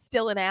pool is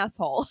still an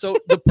asshole. So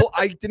the pool,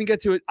 I didn't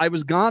get to it. I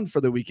was gone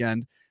for the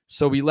weekend.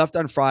 So we left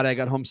on Friday. I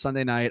got home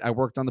Sunday night. I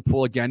worked on the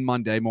pool again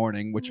Monday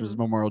morning, which was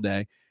Memorial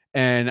Day.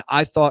 And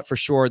I thought for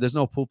sure there's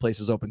no pool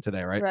places open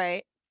today, right?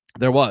 Right.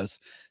 There was.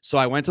 So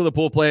I went to the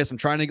pool place. I'm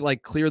trying to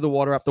like clear the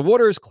water up. The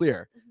water is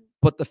clear,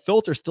 but the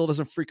filter still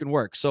doesn't freaking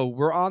work. So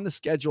we're on the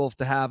schedule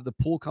to have the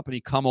pool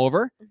company come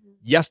over.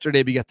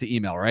 Yesterday we got the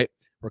email, right?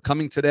 We're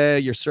coming today,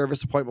 your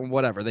service appointment,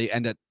 whatever.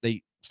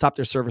 They stop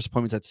their service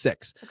appointments at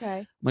 6. Okay.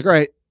 I'm like, all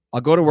right,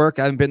 I'll go to work.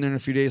 I haven't been there in a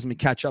few days. Let me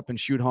catch up and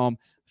shoot home.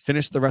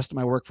 Finish the rest of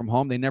my work from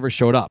home. They never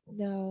showed up.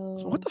 No.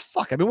 So what the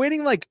fuck? I've been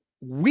waiting like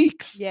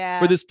weeks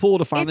for this pool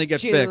to finally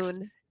get fixed.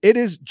 It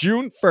is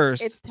June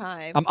 1st. It's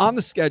time. I'm on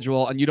the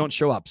schedule and you don't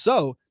show up.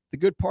 So the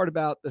good part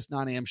about this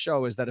 9 a.m.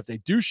 show is that if they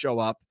do show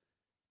up,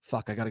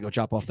 fuck, I got to go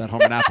chop off that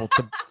home in Apple.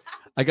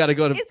 I got to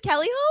go to. Is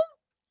Kelly home?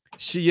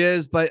 She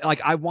is, but like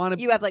I want to.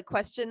 You have like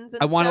questions.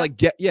 I want to like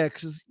get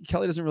because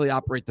Kelly doesn't really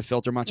operate the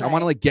filter much. Right. I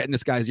want to like get in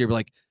this guy's ear, be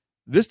like,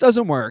 this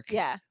doesn't work.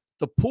 Yeah.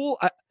 The pool.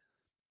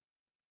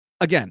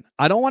 Again,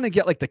 I don't want to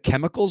get like the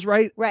chemicals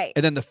right. Right.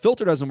 And then the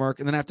filter doesn't work.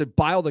 And then I have to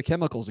buy all the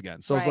chemicals again.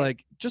 So it's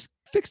like, just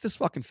fix this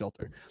fucking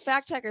filter.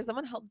 Fact checker,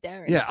 someone help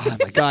Darren. Yeah. Oh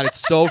my God.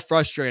 It's so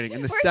frustrating.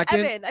 And the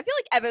second. Evan? I feel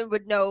like Evan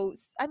would know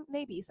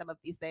maybe some of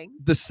these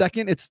things. The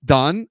second it's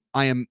done,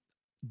 I am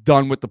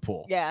done with the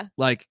pool. Yeah.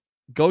 Like,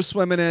 go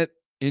swim in it.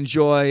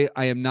 Enjoy.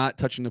 I am not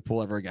touching the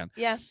pool ever again.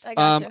 Yeah. I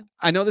got you.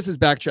 I know this is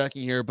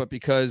backtracking here, but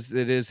because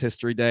it is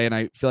History Day and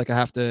I feel like I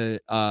have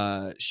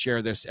to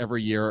share this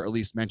every year or at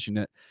least mention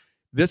it.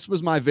 This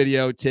was my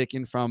video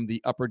taken from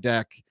the upper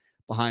deck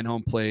behind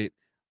home plate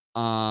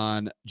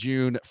on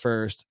June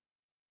 1st,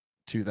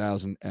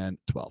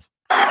 2012.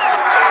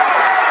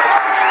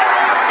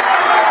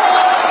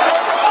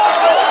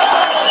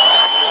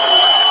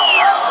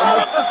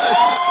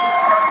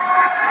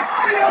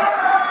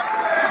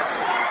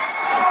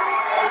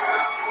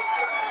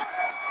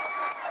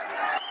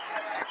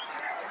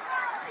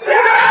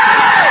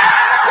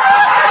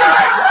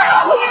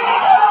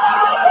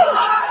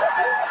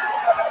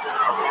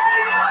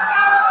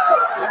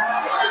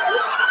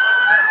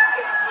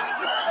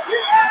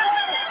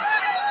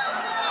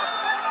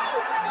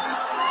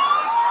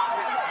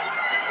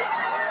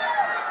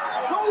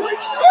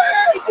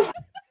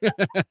 That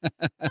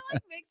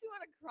like makes me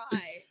want to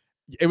cry.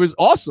 It was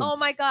awesome. Oh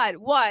my God.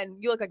 One,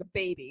 you look like a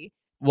baby.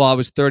 Well, I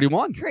was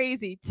 31.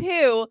 Crazy.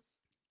 Two,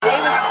 it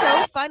was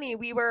so funny.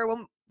 We were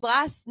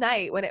last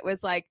night when it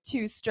was like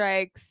 2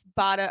 strikes,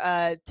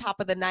 top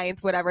of the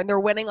ninth, whatever, and they're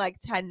winning like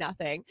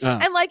 10-0.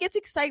 And like it's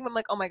exciting. I'm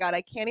like, oh my God,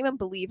 I can't even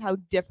believe how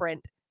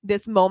different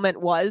this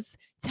moment was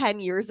 10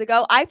 years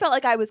ago. I felt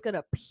like I was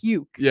gonna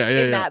puke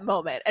in that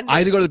moment. And I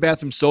had to go to the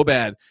bathroom so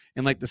bad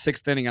in like the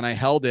 6th inning, and I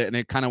held it, and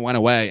it kind of went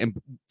away. And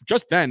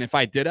just then, if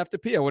I did have to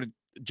pee, I would have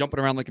jumping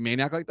around like a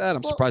maniac like that.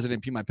 I'm surprised I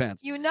didn't pee my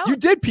pants. You know, you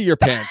did pee your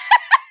pants.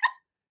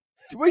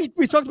 we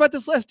talked about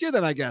this last year,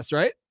 then I guess,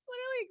 right?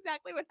 Literally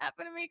exactly what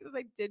happened to me because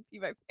I did pee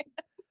my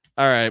pants.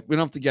 All right, we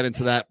don't have to get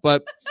into that,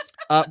 but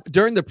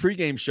during the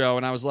pregame show,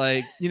 and I was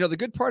like, the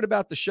good part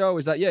about the show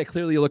is that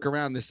clearly you look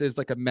around. This is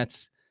like a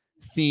Mets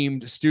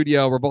themed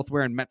studio. We're both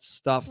wearing Mets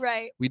stuff.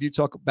 Right. We do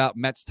talk about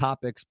Mets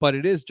topics, but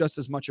it is just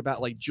as much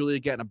about like Julia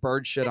getting a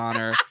bird shit on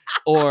her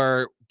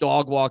or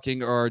dog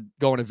walking or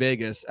going to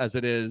Vegas as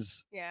it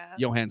is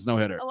Johan's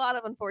no-hitter. A lot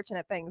of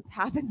unfortunate things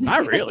happen.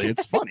 Not really.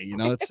 It's funny.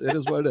 It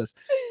is what it is.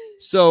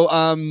 So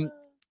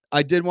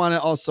I did want to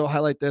also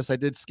highlight this. I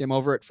did skim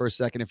over it for a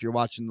second if you're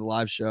watching the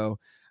live show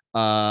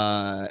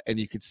and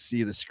you could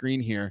see the screen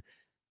here.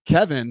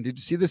 Kevin, did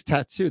you see this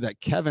tattoo that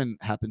Kevin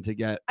happened to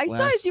get? I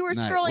saw as you were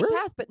scrolling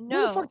past, but no.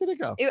 Where the fuck did it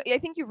go? I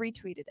think you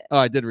retweeted it. Oh,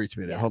 I did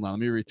retweet it. Hold on. Let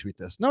me retweet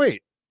this. No,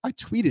 wait. I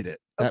tweeted it.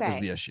 That was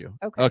the issue.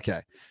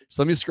 Okay.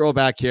 So let me scroll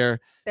back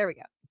here. There we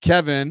go.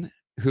 Kevin,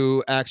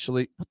 who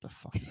actually, what the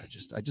fuck did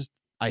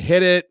I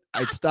hit it.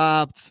 I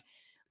stopped.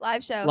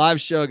 Live show,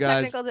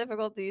 guys. Technical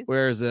difficulties.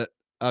 Where is it?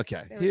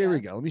 Okay, here we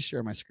go. Let me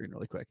share my screen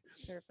really quick.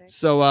 Perfect.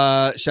 So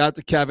shout out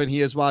to Kevin.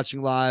 He is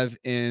watching live.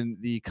 In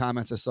the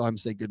comments, I saw him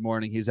say good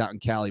morning. He's out in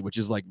Cali, which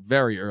is like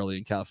very early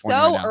in California.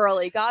 So right now.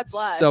 Early. God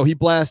bless. So he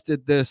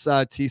blasted this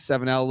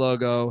T7L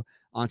logo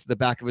onto the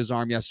back of his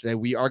arm yesterday.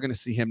 We are going to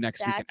see him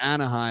next week in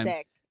Anaheim.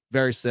 Sick.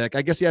 Very sick.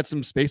 I guess he had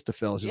some space to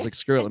fill. It's just like,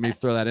 screw it. Let me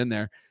throw that in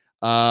there.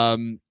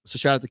 So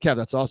shout out to Kev.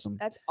 That's awesome.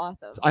 That's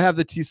awesome. So I have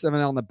the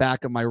T7L on the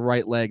back of my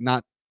right leg.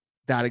 Not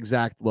that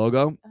exact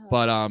logo,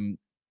 but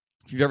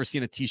if you've ever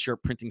seen a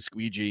t-shirt printing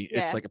squeegee,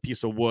 it's like a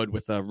piece of wood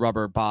with a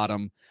rubber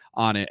bottom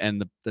on it,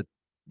 and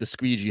the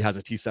squeegee has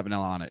a T7L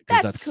on it.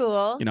 That's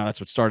cool. That's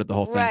what started the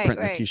whole thing,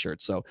 printing the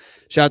t-shirt. So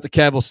shout out to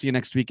Kev. We'll see you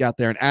next week out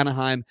there in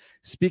Anaheim.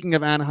 Speaking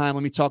of Anaheim,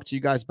 let me talk to you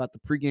guys about the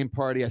pregame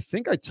party. I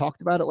think I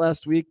talked about it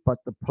last week, but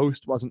the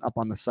post wasn't up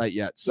on the site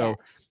yet. So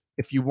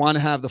if you want to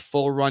have the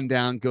full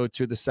rundown, go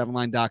to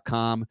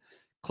the7line.com,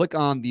 click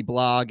on the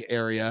blog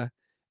area,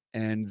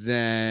 and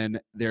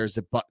then there's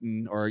a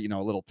button or, a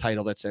little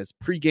title that says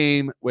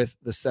pregame with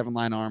the 7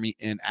 Line Army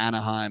in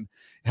Anaheim.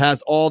 It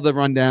has all the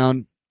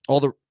rundown,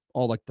 the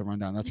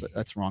rundown.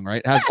 That's wrong,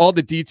 right? It has all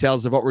the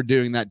details of what we're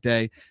doing that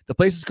day. The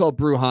place is called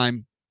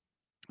Bruheim.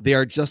 They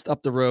are just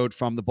up the road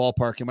from the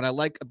ballpark. And what I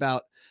like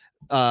about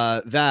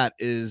that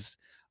is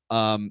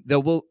there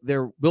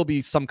will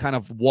be some kind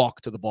of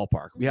walk to the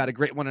ballpark. We had a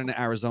great one in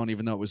Arizona,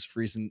 even though it was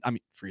freezing.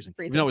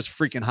 Even though it was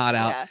freaking hot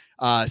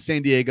out.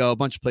 San Diego, a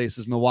bunch of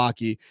places,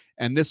 Milwaukee.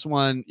 And this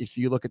one, if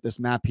you look at this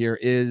map here,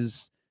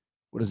 is,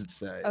 what does it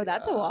say? Oh,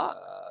 that's a walk.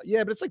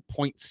 Yeah, but it's like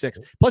 0.6.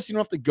 Plus, you don't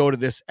have to go to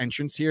this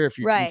entrance here. If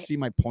you can see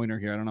my pointer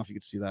here, I don't know if you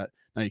can see that.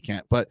 No, you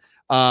can't. But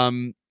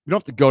you don't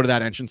have to go to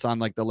that entrance on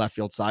like the left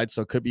field side,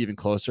 so it could be even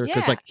closer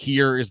because like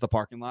here is the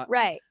parking lot.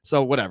 Right.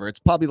 So whatever, it's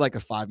probably like a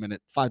 5 to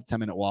 10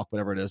 minute walk,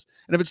 whatever it is.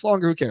 And if it's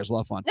longer, who cares? We'll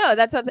have fun. No,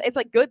 that's what it's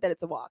like. Good that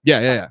it's a walk.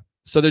 Yeah.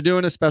 So they're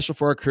doing a special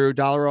for our crew.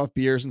 $1 off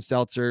beers and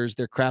seltzers.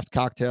 Their craft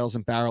cocktails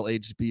and barrel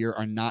aged beer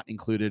are not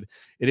included.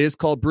 It is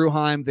called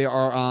Bruheim. They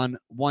are on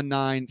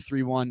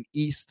 1931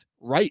 East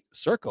Right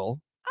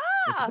Circle.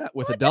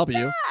 With a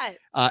W.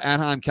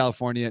 Anaheim,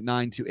 California,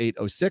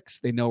 92806.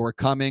 They know we're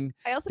coming.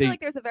 I also feel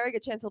like there's a very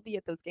good chance he'll be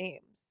at those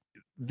games.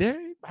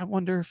 I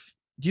wonder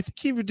do you think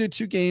he would do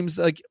 2 games?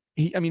 Like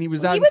he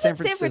was in San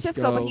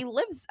Francisco, but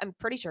I'm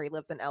pretty sure he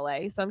lives in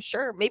LA. So I'm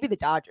sure maybe the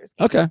Dodgers.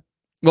 Okay.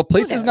 Well,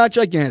 place is not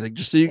gigantic,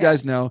 just so you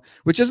guys know,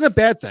 which isn't a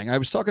bad thing. I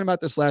was talking about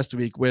this last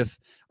week with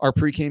our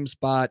pre-game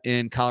spot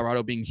in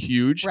Colorado being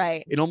huge.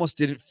 Right. It almost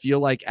didn't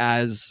feel like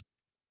as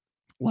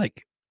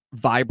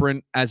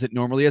vibrant as it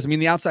normally is. I mean,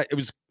 the outside, it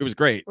was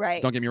great.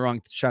 Right. Don't get me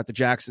wrong. Shout out to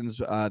Jackson's.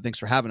 Thanks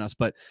for having us.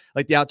 But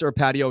like the outdoor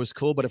patio was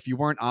cool. But if you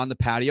weren't on the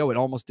patio, it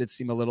almost did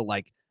seem a little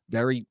like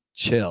very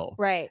chill.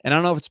 Right. And I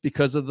don't know if it's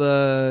because of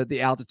the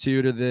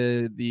altitude or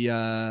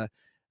the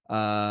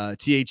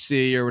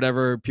THC or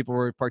whatever people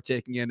were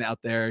partaking in out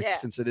there,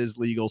 since it is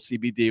legal,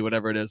 CBD,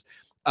 whatever it is.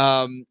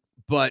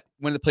 But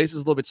when the place is a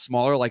little bit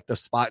smaller, like the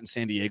spot in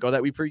San Diego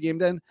that we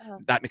pre-gamed in,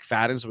 that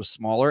McFadden's was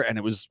smaller, and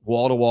it was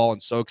wall to wall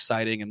and so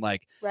exciting, and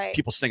like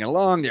people singing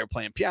along, they were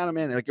playing piano,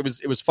 man. Like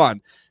it was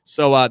fun.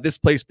 So this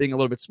place being a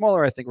little bit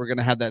smaller, I think we're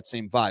gonna have that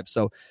same vibe.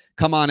 So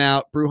come on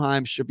out,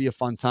 Bruheim should be a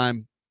fun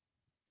time.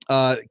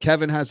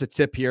 Kevin has a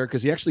tip here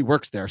because he actually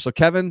works there. So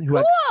Kevin,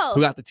 who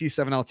got the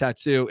T7L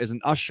tattoo, is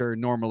an usher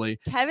normally.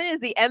 Kevin is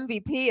the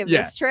MVP of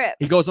this trip.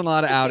 He goes on a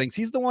lot of outings.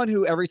 He's the one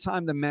who every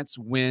time the Mets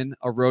win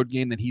a road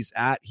game that he's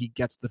at, he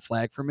gets the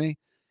flag for me,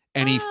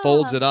 and he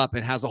folds it up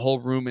and has a whole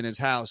room in his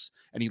house,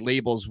 and he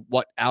labels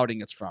what outing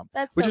it's from.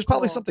 Which is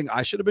probably something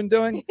I should have been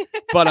doing,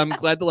 but I'm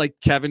glad that like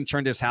Kevin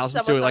turned his house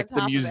into like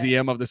the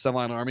museum of the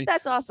Seven-Line Army.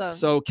 That's awesome.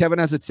 So Kevin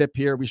has a tip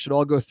here. We should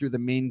all go through the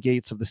main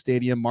gates of the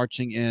stadium,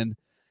 marching in.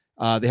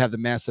 They have the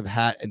massive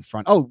hat in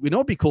front. Oh, we know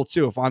it'd be cool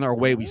too if on our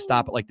way we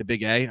stop at like the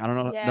Big A. I don't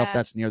know if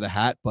that's near the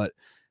hat, but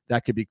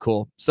that could be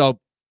cool.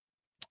 So,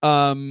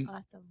 awesome.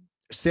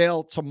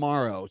 Sale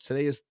tomorrow.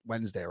 Today is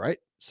Wednesday, right?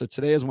 So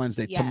today is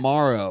Wednesday. Yes.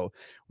 Tomorrow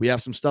we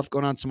have some stuff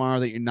going on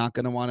tomorrow that you're not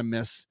going to want to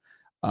miss.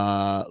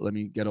 Let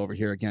me get over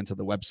here again to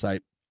the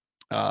website.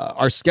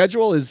 Our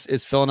schedule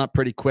is filling up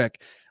pretty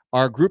quick.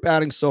 Our group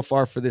outing so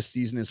far for this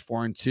season is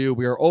 4-2.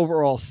 We are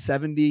overall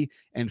 70-57.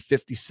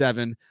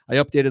 I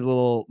updated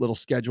a little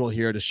schedule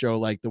here to show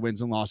like the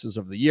wins and losses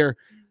of the year.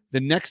 The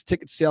next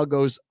ticket sale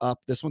goes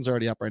up. This one's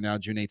already up right now,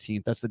 June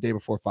 18th. That's the day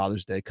before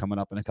Father's Day, coming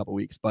up in a couple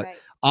weeks. But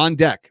on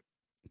deck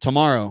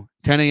tomorrow,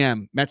 10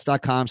 a.m.,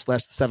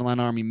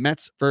 Mets.com/the7line Army.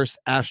 Mets versus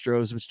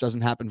Astros, which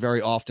doesn't happen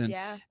very often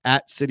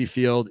at Citi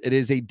Field. It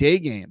is a day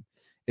game.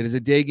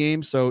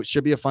 So it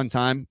should be a fun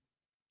time.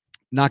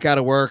 Knock out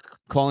of work,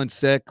 call in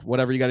sick,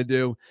 whatever you got to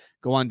do,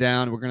 go on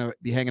down. We're going to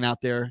be hanging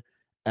out there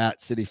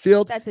at Citi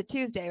Field. That's a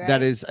Tuesday, right?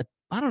 That is,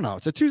 I don't know.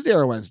 It's a Tuesday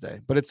or a Wednesday,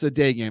 but it's a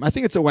day game. I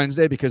think it's a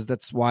Wednesday because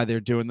that's why they're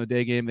doing the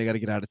day game. They got to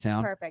get out of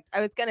town. Perfect.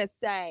 I was going to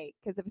say,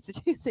 because if it's a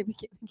Tuesday, we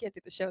can't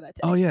do the show that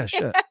day. Oh, yeah,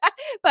 shit.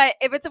 But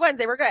if it's a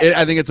Wednesday, we're good.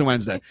 I think it's a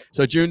Wednesday.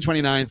 So June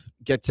 29th,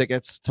 get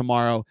tickets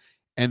tomorrow.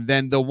 And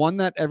then the one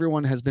that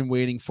everyone has been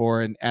waiting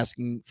for and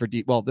asking for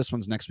well, this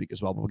one's next week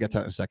as well, but we'll get to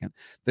that in a second.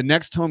 The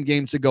next home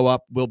game to go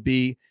up will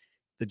be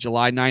the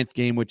July 9th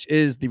game, which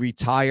is the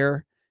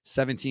Retire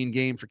 17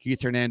 game for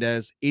Keith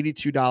Hernandez.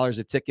 $82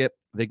 a ticket.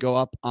 They go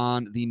up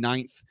on the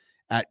 9th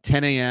at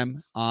 10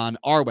 a.m. on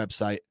our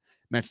website,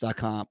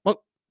 Mets.com. Oh,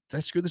 did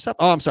I screw this up?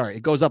 Oh, I'm sorry.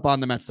 It goes up on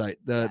the Mets site.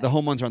 The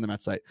home ones are on the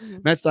Mets site.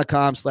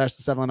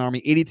 Mets.com/the7line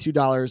Army.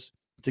 $82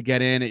 to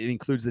get in. It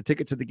includes the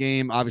ticket to the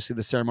game. Obviously,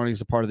 the ceremony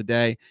is a part of the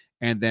day.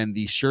 And then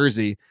the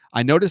jersey.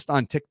 I noticed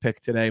on TickPick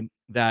today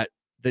that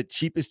the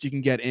cheapest you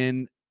can get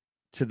in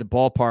to the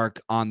ballpark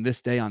on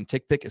this day on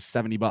TickPick is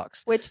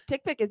 $70. Which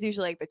TickPick is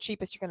usually like the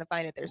cheapest you're going to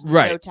find it. There's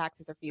no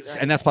taxes or fees.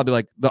 And that's probably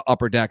like the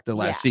upper deck, the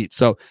last seat.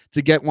 So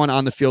to get one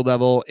on the field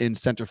level in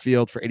center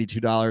field for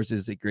 $82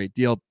 is a great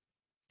deal.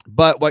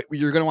 But what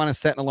you're going to want to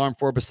set an alarm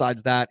for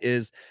besides that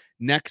is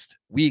next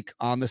week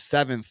on the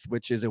 7th,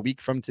 which is a week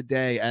from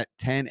today at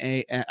 10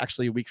 a.m.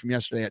 Actually, a week from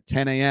yesterday at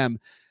 10 a.m.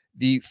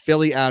 The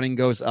Philly outing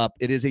goes up.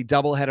 It is a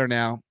doubleheader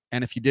now.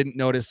 And if you didn't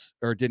notice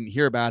or didn't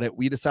hear about it,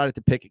 we decided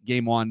to pick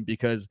game one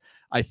because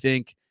I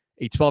think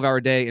a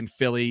 12-hour day in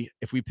Philly,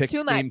 if we pick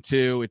game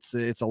two, it's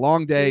a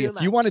long day.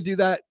 If you want to do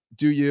that,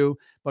 do you.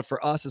 But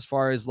for us, as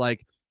far as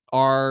like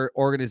our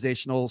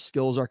organizational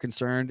skills are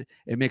concerned,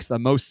 it makes the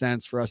most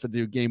sense for us to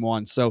do game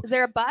one. So is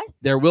there a bus?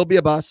 There will be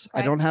a bus.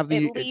 Okay. I don't have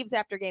It leaves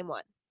after game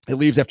one. It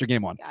leaves after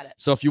game one. Got it.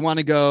 So if you want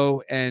to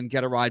go and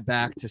get a ride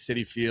back to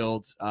Citi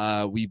Field,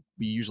 we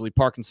usually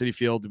park in Citi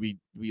Field. We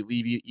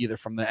leave either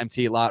from the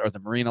MTA lot or the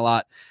Marina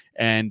lot,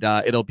 and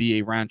it'll be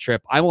a round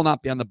trip. I will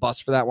not be on the bus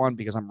for that one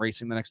because I'm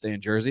racing the next day in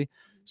Jersey.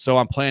 So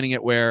I'm planning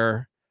it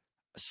where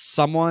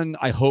someone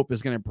I hope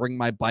is going to bring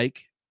my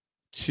bike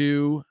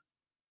to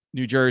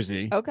New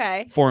Jersey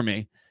for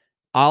me.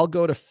 I'll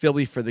go to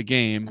Philly for the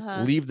game,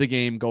 leave the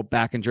game, go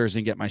back in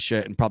Jersey and get my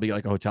shit and probably get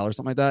like a hotel or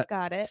something like that.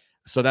 Got it.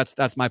 So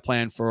that's my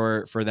plan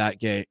for that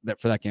game.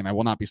 I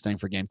will not be staying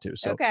for game two.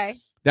 So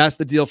that's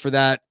the deal for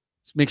that.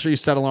 So make sure you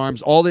set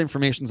alarms. All the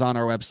information's on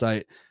our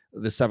website,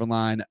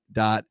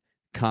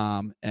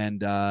 the7line.com, and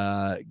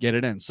get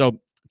it in. So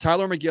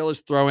Tyler McGill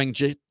is throwing.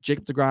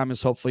 Jacob deGrom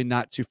is hopefully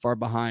not too far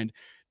behind.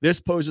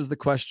 This poses the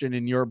question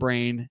in your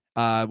brain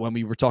when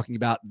we were talking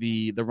about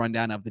the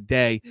rundown of the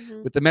day.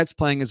 With the Mets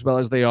playing as well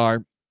as they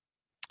are,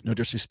 no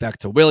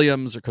disrespect to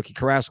Williams or Cookie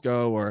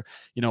Carrasco or,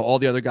 all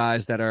the other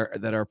guys that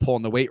are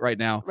pulling the weight right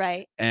now.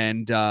 Right.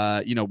 And,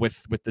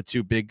 with the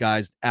two big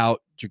guys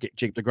out,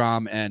 Jake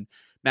DeGrom and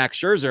Max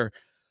Scherzer,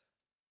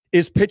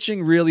 is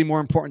pitching really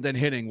more important than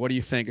hitting? What do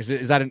you think?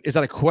 Is that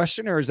a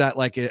question or is that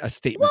like a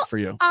statement for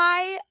you?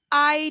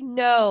 I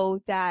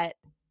know that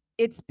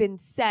it's been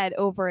said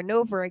over and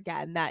over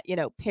again that,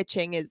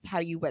 pitching is how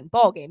you win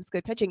ball games,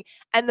 good pitching.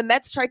 And the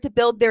Mets tried to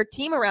build their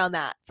team around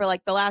that for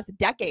like the last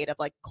decade of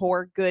like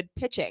core good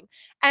pitching.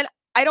 And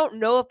I don't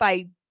know if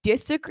I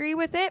disagree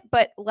with it,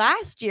 but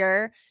last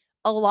year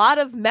a lot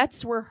of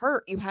Mets were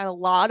hurt. You had a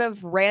lot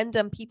of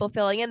random people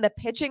filling in. The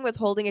pitching was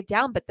holding it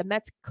down, but the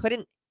Mets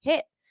couldn't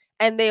hit.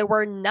 And they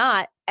were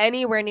not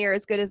anywhere near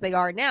as good as they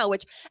are now,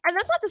 and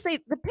that's not to say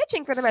the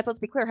pitching for the Mets, let's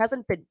be clear,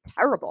 hasn't been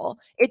terrible.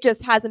 It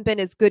just hasn't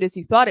been as good as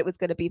you thought it was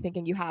going to be,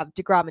 thinking you have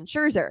DeGrom and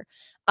Scherzer.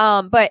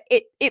 But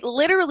it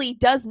literally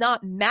does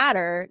not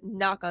matter,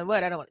 knock on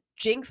wood, I don't want to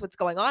jinx what's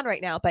going on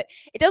right now, but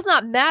it does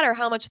not matter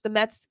how much the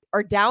Mets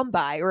are down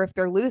by or if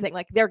they're losing.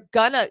 Like,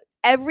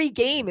 every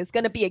game is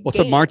going to be a game. What's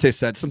what Marte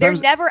said. Sometimes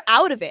they're never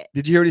out of it.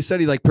 Did you hear what he said?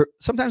 He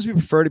sometimes we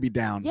prefer to be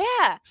down.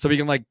 Yeah. So we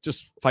can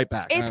just fight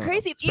back. It's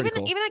crazy. It's even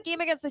cool. Even that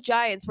game against the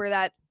Giants where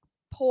that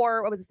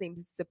poor, what was his name?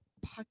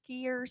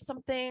 Zapucki or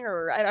something,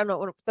 or I don't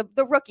know.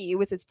 The rookie, it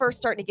was his first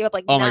start and he gave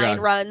up 9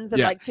 runs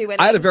and 2 innings.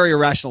 I had a very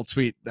irrational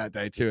tweet that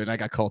day too, and I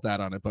got called out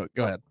on it, but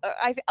go ahead.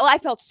 I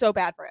felt so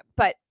bad for him,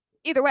 but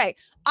either way,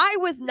 I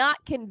was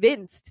not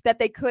convinced that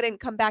they couldn't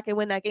come back and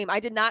win that game. I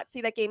did not see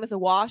that game as a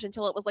wash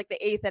until it was the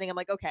 8th inning. I'm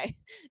like, okay,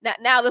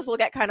 now this will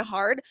get kind of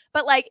hard.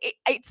 But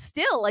it's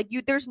still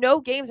there's no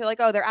games they're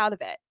oh, they're out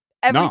of it.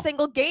 Every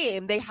single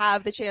game they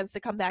have the chance to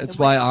come back. That's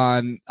why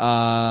on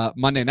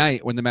Monday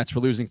night when the Mets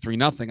were losing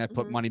 3-0, I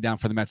put money down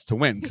for the Mets to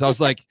win, because I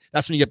was like,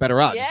 that's when you get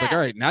better odds. Yeah. It's all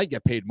right, now you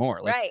get paid more.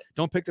 Right.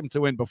 Don't pick them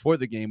to win before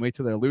the game. Wait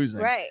till they're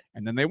losing. Right.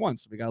 And then they won,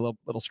 so we got a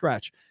little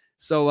scratch.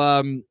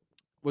 So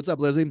what's up,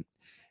 Lizzie?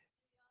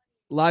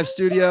 Live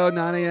studio,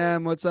 9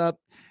 a.m. What's up?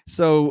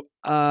 So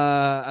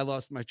I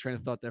lost my train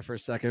of thought there for a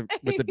second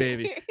with the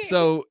baby.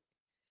 So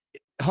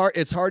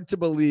it's hard to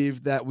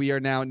believe that we are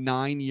now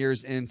 9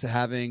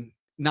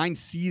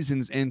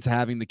 seasons into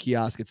having the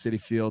kiosk at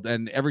Citi Field.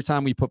 And every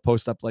time we put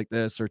posts up like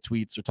this or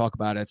tweets or talk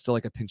about it, it's still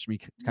a pinch me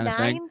kind of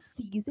thing. 9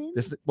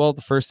 seasons?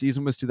 The first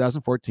season was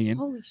 2014.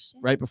 Holy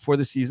shit. Right before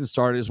the season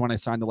started is when I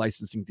signed the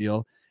licensing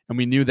deal. And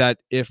we knew that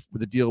if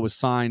the deal was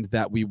signed,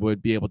 that we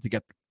would be able to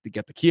get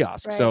the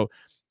kiosk. Right. So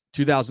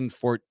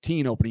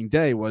 2014 opening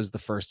day was the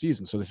first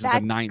season. So this is the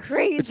 9th.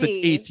 Crazy. It's the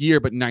 8th year,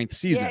 but 9th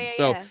season.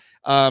 Yeah.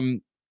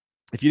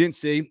 If you didn't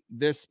see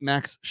this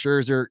Max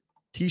Scherzer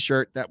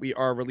t-shirt that we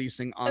are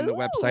releasing on the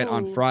website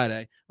on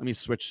Friday. Let me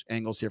switch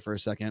angles here for a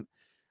second.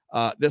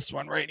 This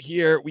one right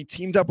here, we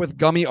teamed up with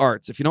Gummy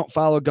Arts. If you don't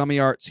follow Gummy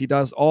Arts, he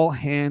does all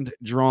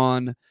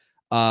hand-drawn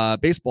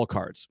baseball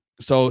cards.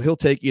 So he'll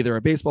take either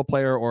a baseball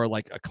player or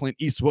a Clint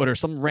Eastwood or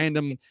some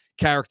random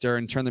character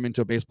and turn them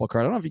into a baseball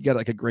card. I don't know if you get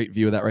a great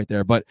view of that right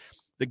there, but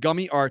the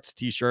Gummy Arts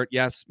t-shirt,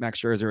 yes,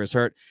 Max Scherzer is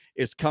hurt,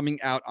 is coming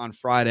out on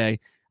Friday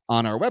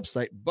on our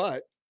website.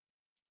 But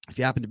if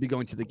you happen to be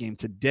going to the game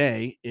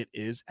today, it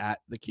is at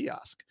the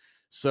kiosk.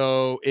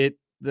 So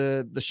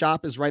the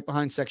shop is right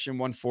behind section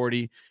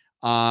 140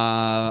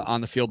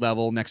 on the field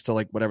level, next to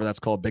whatever that's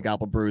called, Big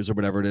Apple Brews or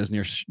whatever it is,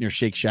 near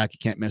Shake Shack. You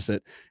can't miss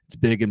it. It's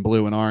big and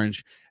blue and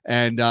orange.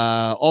 And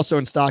also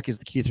in stock is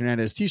the Keith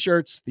Hernandez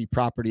t-shirts, the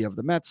property of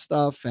the Mets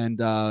stuff, and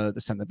the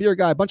Send the Beer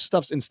guy. A bunch of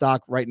stuff's in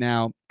stock right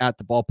now at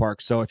the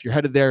ballpark. So if you're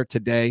headed there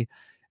today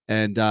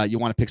and you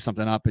want to pick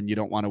something up and you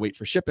don't want to wait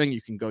for shipping,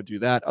 you can go do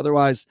that.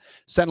 Otherwise,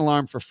 set an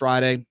alarm for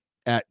Friday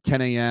at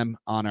 10 a.m.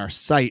 on our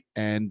site,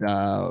 and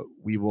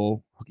we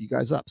will hook you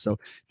guys up. So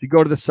if you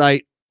go to the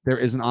site, there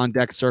is an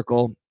on-deck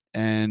circle,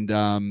 and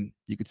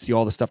you can see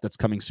all the stuff that's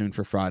coming soon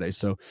for Friday.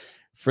 So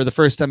for the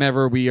first time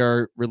ever, we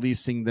are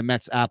releasing the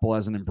Mets Apple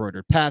as an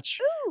embroidered patch.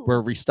 Ooh.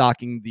 We're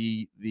restocking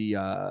the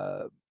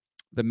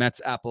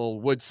Mets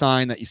Apple wood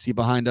sign that you see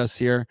behind us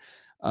here.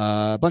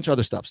 A bunch of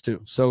other stuffs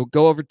too. So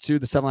go over to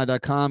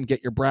the7line.com,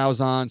 get your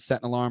browse on,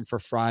 set an alarm for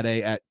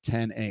Friday at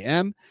 10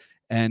 a.m.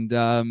 And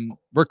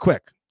we're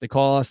quick. They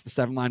call us the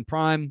 7 Line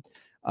Prime.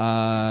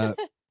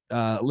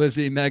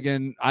 Lizzie,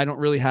 Megan, I don't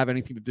really have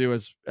anything to do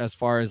as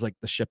far as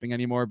the shipping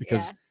anymore,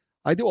 because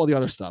I do all the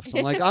other stuff. So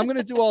I'm I'm going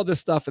to do all this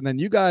stuff, and then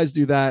you guys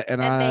do that,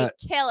 and they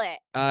kill it.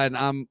 And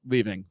I'm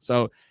leaving.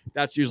 So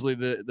that's usually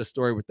the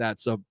story with that.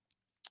 So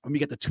when we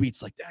get the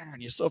tweets Darren,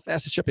 you're so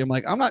fast at shipping,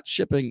 I'm not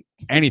shipping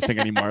anything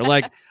anymore.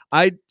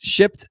 I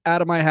shipped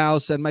out of my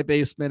house and my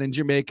basement in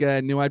Jamaica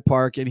and New Hyde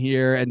Park in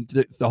here, and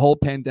the whole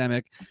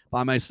pandemic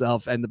by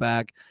myself and the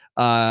back.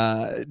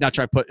 Not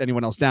try to put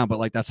anyone else down,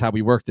 but that's how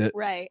we worked it.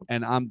 Right.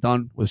 And I'm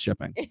done with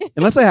shipping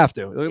unless I have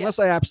to. Unless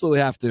I absolutely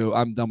have to,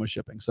 I'm done with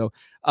shipping. So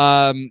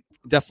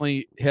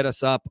definitely hit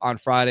us up on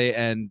Friday,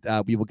 and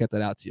we will get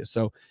that out to you.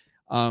 So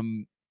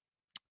the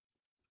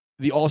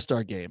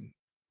All-Star game.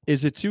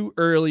 Is it too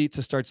early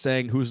to start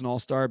saying who's an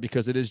all-star,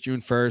 because it is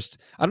June 1st?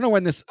 I don't know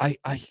when this.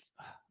 Let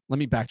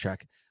me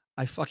backtrack.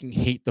 I fucking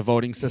hate the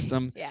voting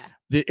system. Yeah.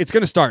 It's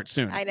going to start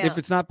soon. I know. If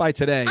it's not by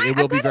today, it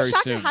will be very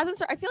soon. It hasn't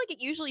started. I feel like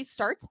it usually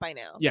starts by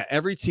now. Yeah.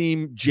 Every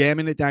team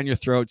jamming it down your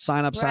throat.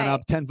 Sign up,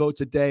 10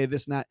 votes a day,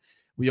 this and that.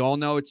 We all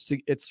know it's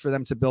for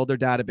them to build their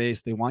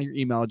database. They want your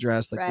email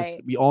address.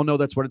 We all know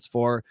that's what it's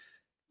for.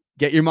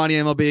 Get your money,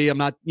 MLB. I'm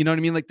not, you know what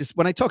I mean? This,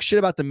 when I talk shit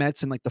about the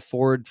Mets and the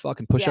Ford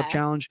fucking push-up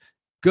challenge,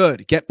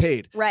 good, get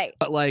paid. Right.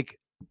 But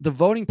the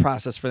voting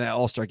process for that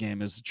All-Star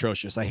game is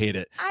atrocious. I hate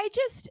it. I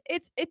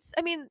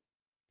mean,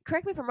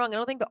 correct me if I'm wrong, I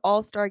don't think the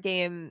All-Star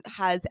game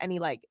has any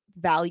like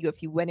value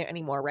if you win it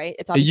anymore, right?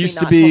 It's It obviously used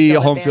to not be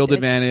a home field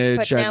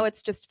advantage. but now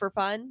it's just for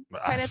fun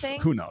kind of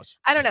thing. Who knows?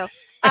 I don't know.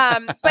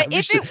 But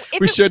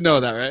we should know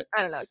that, right?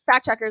 I don't know.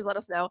 Fact checkers, let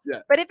us know.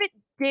 Yeah. But if it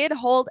did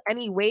hold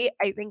any weight,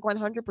 I think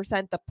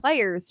 100% the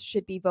players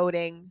should be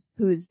voting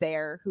who's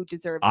there, who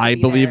deserves. I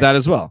believe that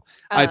as well.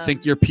 I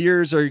think your Um,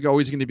 peers are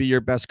always going to be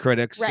your best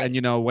critics, Right. and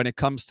you know, when it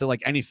comes to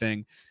like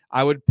anything,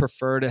 I would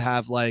prefer to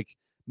have like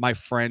my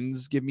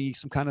friends give me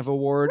some kind of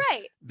award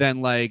right.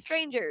 than like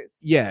Strangers.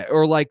 yeah,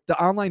 or like the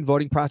online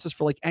voting process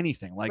for like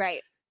anything. Like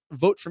right.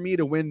 vote for me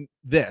to win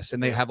this,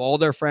 and they have all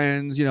their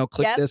friends, you know,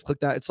 click Yep. this, click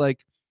that. It's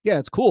like, yeah,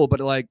 it's cool, but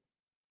like,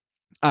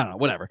 I don't know,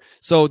 whatever.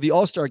 So the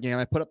All-Star game,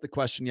 I put up the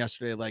question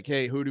yesterday, like,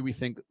 hey, who do we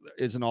think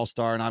is an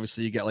All-Star? And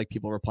obviously you get like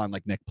people replying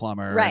like Nick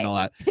Plummer Right. and all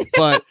that.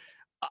 But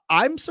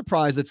I'm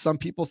surprised that some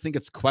people think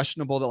it's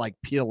questionable that like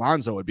Pete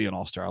Alonso would be an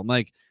All-Star. I'm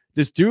like,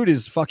 this dude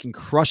is fucking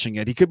crushing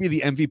it. He could be the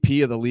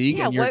MVP of the league.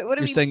 Yeah, And you're, what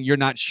do you're we- saying you're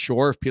not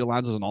sure if Pete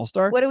Alonso is an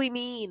All-Star? What do we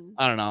mean?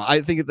 I don't know.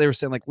 I think they were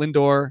saying like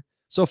Lindor.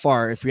 So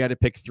far, if we had to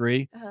pick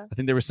three, Uh-huh. I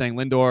think they were saying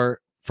Lindor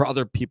for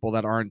other people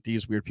that aren't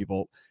these weird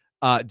people.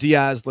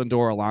 Diaz,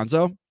 Lindor,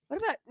 Alonso. What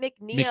about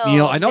McNeil?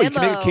 McNeil. I know you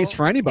can make a Nimmo? case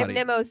for anybody. If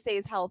Nimmo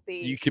stays healthy,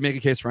 You can make a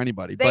case for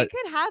anybody. they But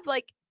could have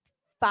like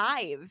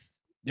 5.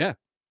 Yeah.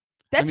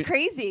 That's mean,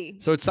 crazy.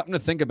 so it's something to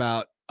think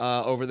about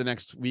over the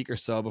next week or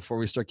so before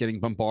we start getting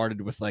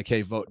bombarded with like,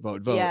 hey, vote,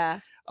 vote, vote. Yeah.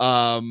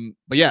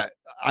 But yeah,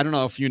 I don't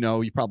know if you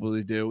know, you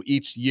probably do.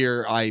 Each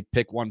year I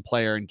pick one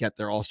player and get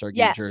their All-Star game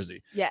Yes.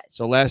 jersey. Yes.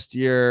 So last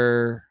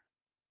year,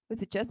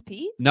 Was it just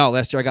Pete?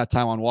 last year I got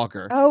Taijuan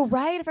Walker. Oh,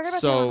 right. I forgot about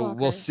Taijuan So Walker.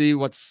 we'll see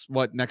what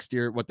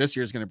this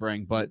year is going to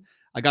bring. But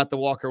I got the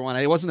Walker one.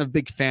 I wasn't a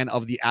big fan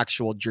of the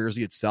actual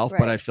jersey itself,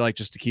 but Right. I feel like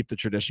just to keep the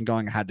tradition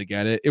going, I had to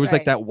get it. It was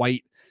like Right. that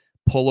white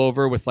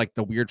pullover with like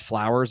the weird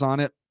flowers on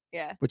it,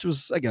 Yeah. which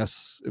was, I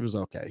guess, it was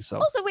okay. So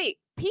Also, wait.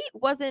 Pete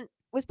was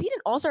Pete an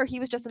All-Star? Or he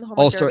was just in the home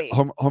run All-Star derby.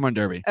 home run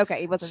derby.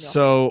 Okay, he wasn't. The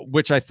All-Star. So,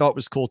 which I thought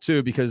was cool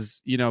too,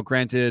 because you know,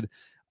 granted,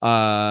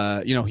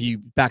 he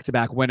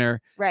back-to-back winner.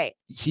 Right.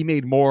 He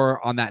made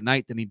more on that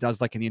night than he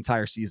does like in the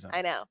entire season.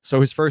 I know. So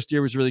his first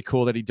year was really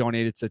cool that he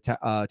donated to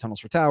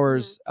Tunnels for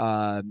Towers.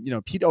 Mm-hmm.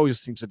 Pete always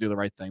seems to do the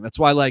right thing. That's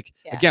why, like,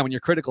 Yeah. again, when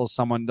you're critical of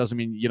someone, doesn't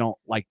mean you don't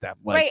like them.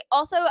 Like, Right.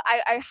 Also,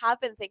 I have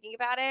been thinking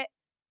about it.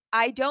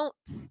 I don't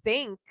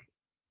think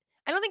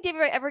David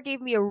Wright ever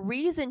gave me a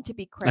reason to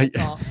be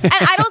critical. And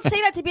I don't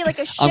say that to be like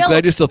a shill. I'm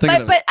glad you're still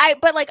thinking of it.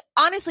 But like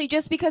honestly,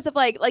 just because of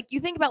like you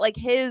think about like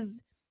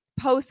his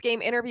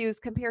post-game interviews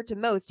compared to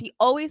most, he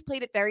always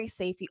played it very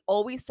safe. He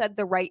always said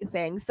the right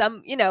thing.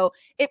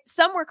 If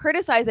some were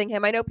criticizing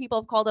him, I know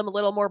people have called him a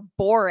little more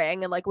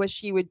boring and like wish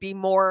he would be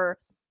more,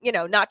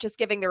 not just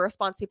giving the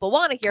response people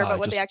want to hear, but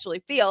what they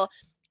actually feel.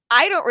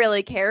 I don't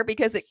really care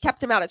because it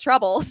kept him out of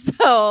trouble.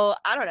 So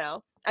I don't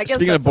know. I guess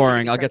Speaking of that's something to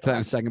boring, be I'll get to that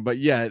in a critical second. But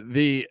yeah,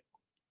 the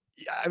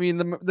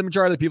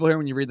majority of the people here,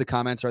 when you read the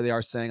comments, they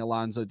are saying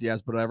Alonso,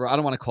 Diaz, but whatever. I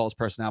don't want to call his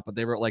person out, but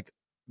they were like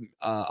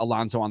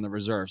Alonso on the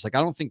reserves. Like,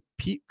 I don't think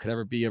Pete could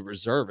ever be a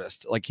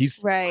reservist. Like, he's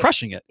Right.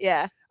 crushing it.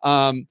 Yeah.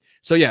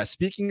 So yeah,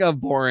 speaking of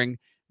boring,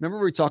 remember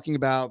we were talking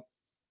about,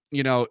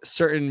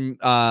 certain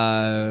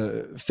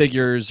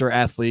figures or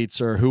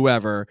athletes or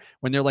whoever,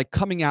 when they're like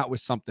coming out with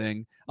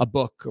something, a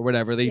book or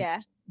whatever,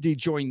 they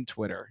join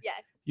Twitter.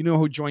 Yes. You know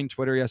who joined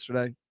Twitter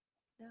yesterday?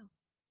 No.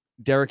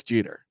 Derek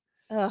Jeter.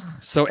 Ugh.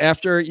 So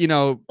after,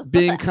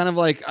 being kind of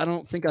like, I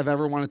don't think I've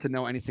ever wanted to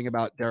know anything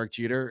about Derek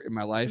Jeter in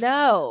my life.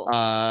 No.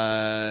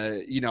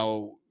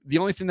 The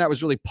only thing that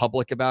was really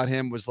public about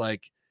him was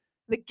like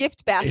The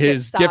gift basket.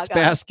 his gift saga.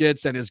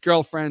 baskets and his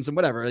girlfriends and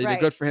whatever. Right.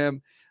 Good for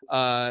him.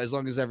 As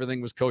long as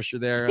everything was kosher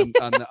there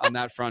on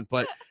that front.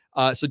 But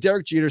so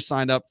Derek Jeter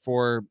signed up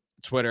for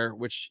Twitter,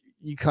 which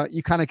you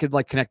kind of could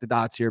like connect the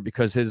dots here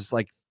because his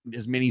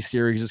mini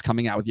series is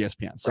coming out with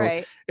ESPN. So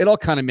Right. it all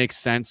kind of makes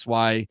sense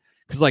why,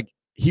 because like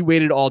he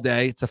waited all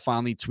day to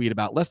finally tweet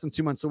about less than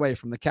 2 months away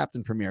from the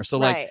captain premiere. So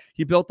like Right.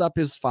 he built up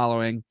his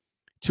following,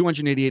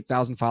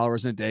 288,000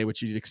 followers in a day,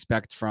 which you'd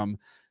expect from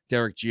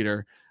Derek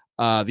Jeter,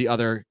 the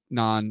other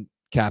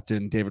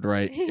non-captain David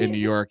Wright in New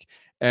York.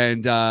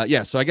 And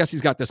so I guess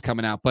he's got this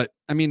coming out. But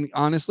I mean,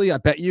 honestly, I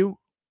bet you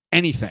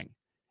anything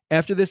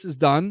after this is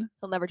done,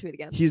 He'll never tweet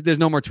again. there's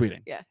no more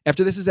tweeting. Yeah.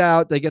 After this is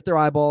out, they get their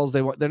eyeballs.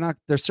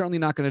 They're certainly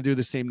not going to do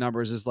the same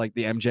numbers as like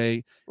the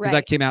MJ, because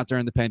that came out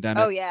during the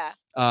pandemic. Oh yeah.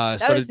 That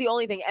So was the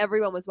only thing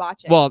everyone was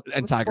watching. well,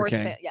 and was Tiger sports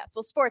King. Yes.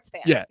 Well, sports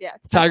fans. Yeah. Yeah.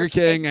 Tiger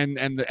King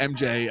and the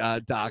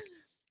MJ doc.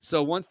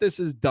 So once this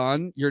is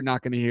done, you're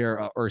not going to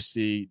hear or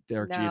see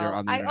Derek Jeter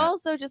on the I internet.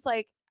 also just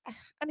like,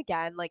 and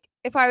again, like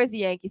if I was a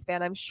Yankees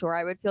fan, I'm sure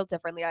I would feel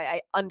differently.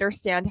 I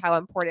understand how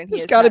important he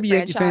There's is. got to to be that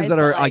Yankee franchise, fans that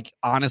but, are like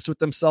honest with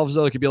themselves,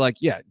 though. They could be like,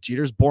 yeah,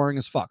 Jeter's boring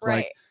as fuck. right.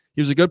 Like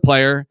he was a good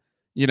player,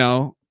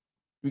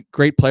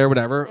 great player,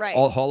 whatever, Right.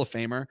 all Hall of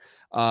Famer.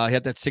 He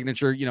had that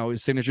signature,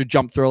 his signature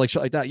jump throw, like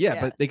shit like that. Yeah,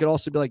 Yeah. but they could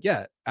also be like,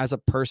 yeah, as a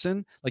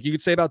person, like you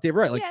could say about Dave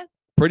Wright, like yeah.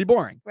 pretty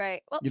boring,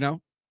 Right. Well, Yeah.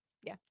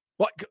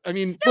 What I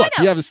mean, No, I look,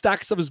 know. you have a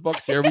stacks of his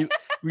books here. We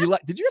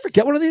did you ever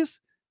get one of these?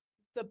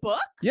 the book.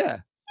 Yeah.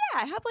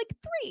 Yeah, I have like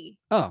 3.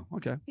 Oh,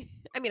 okay.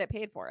 I mean, I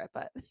paid for it,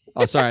 but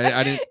Oh, sorry,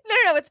 I didn't.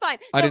 no, it's fine.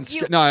 I No,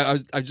 didn't. No, I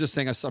was just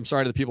saying. I'm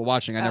sorry to the people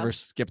watching. I Oh. never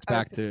skipped I was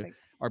back to thinking-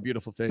 our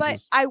beautiful But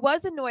faces. I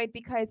was annoyed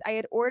because I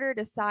had ordered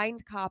a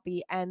signed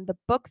copy and the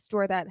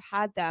bookstore that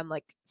had them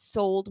like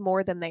sold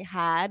more than they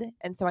had.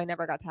 And so I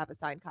never got to have a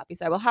signed copy.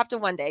 So I will have to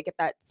one day get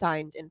that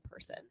signed in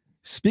person.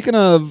 Speaking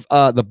of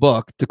the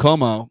book,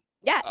 DeComo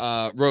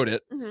Yeah. wrote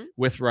it Mhm.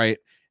 with Wright,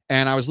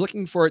 and I was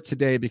looking for it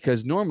today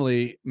because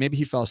normally maybe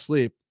he fell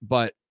asleep,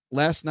 but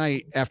last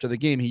night after the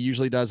game, he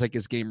usually does like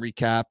his game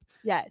recap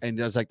Yes. and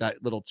does like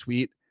that little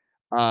tweet.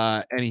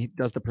 And he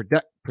does the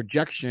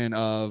projection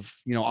of,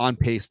 on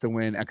pace to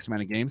win X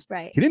amount of games.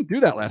 Right. He didn't do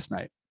that last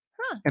night.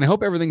 Huh. And I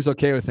hope everything's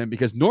okay with him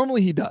because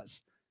normally he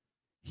does.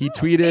 He Oh,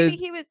 tweeted. Maybe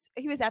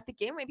he was at the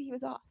game. Maybe he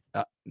was off.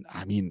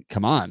 I mean,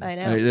 come on. I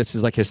know. This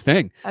is like his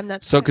thing. I'm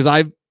not So, sure.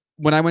 because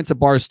when I went to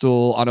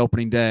Barstool on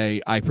opening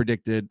day, I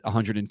predicted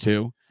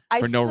 102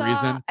 for no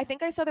reason. I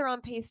think I saw they're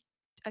on pace.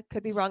 I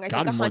could be wrong. I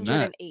gotta think be more than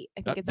that. 108.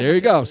 I think it's There you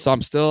go. 108. So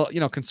I'm still,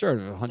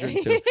 conservative,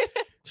 102.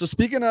 So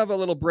speaking of a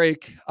little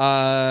break,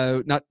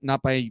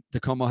 not by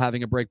DeComo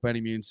having a break by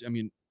any means. I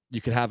mean, you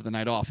could have the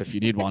night off if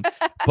you need one.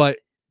 But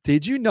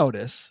did you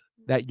notice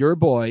that your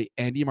boy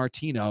Andy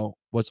Martino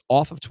was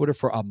off of Twitter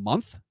for a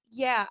month?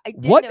 Yeah, I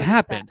did. What notice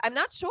happened? That. I'm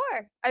not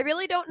sure. I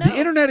really don't know. The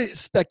internet is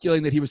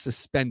speculating that he was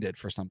suspended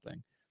for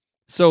something.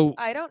 So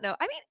I don't know.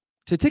 I mean,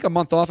 to take a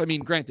month off, I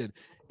mean, granted,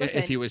 if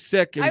Listen, he was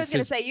sick, I was it's going to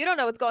his say you don't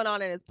know what's going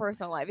on in his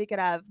personal life. He could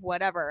have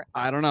whatever.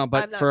 I don't know, I'm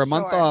but not for a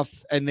month sure. off,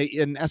 and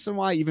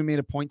SNY even made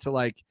a point to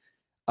like,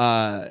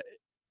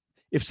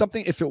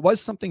 if it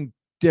was something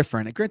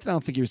different. And granted, I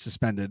don't think he was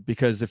suspended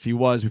because if he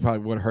was, we probably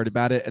would have heard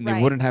about it, and they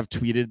Right. wouldn't have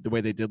tweeted the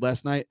way they did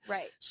last night.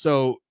 Right.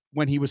 So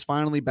when he was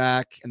finally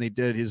back, and he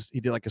did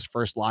like his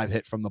first live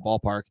hit from the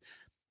ballpark,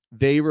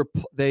 they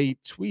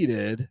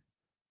tweeted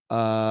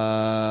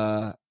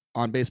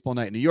on Baseball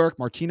Night in New York,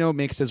 Martino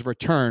makes his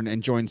return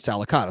and joins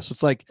Salicata. So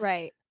it's like,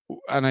 Right.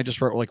 and I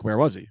just wrote like, where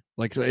was he?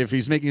 Like, so if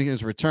he's making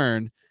his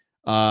return,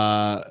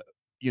 where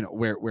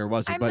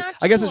was he? I'm But not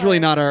I guess it's really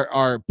sure. not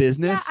our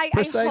business Yeah, per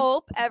I se.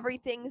 hope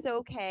everything's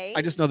okay.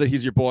 I just know that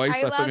he's your boy, I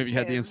so I thought love maybe you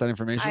had the him. inside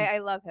information. I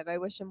love him. I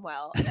wish him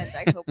well, and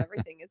I hope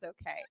everything is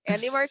okay.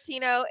 Andy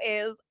Martino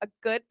is a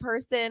good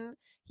person.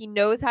 He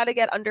knows how to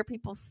get under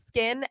people's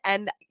skin,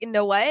 and you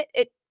know what?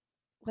 It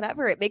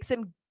makes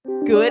him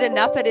good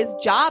enough at his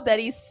job that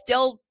he's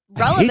still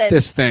relevant. I hate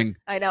this thing.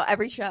 I know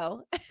every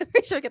show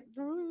gets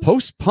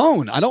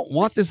Postpone. I don't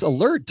want this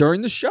alert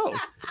during the show.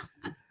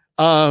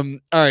 All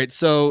right.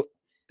 So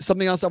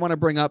something else I want to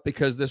bring up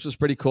because this was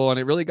pretty cool and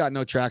it really got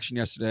no traction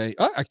yesterday.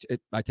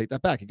 I take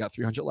that back. It got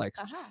 300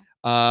 likes.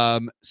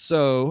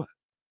 So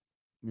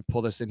let me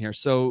pull this in here.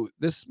 So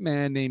this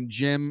man named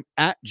Jim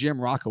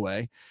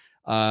Rockaway,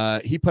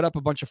 he put up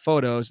a bunch of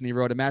photos and he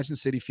wrote, "Imagine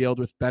Citi Field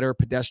with better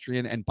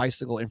pedestrian and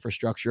bicycle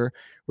infrastructure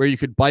where you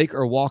could bike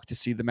or walk to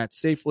see the Mets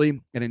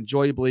safely and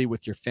enjoyably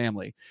with your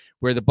family,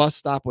 where the bus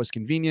stop was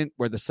convenient,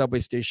 where the subway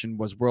station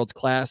was world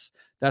class.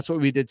 That's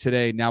what we did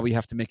today. Now we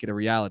have to make it a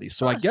reality."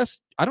 So I guess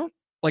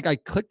I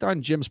clicked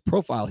on Jim's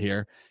profile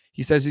here.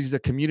 He says he's a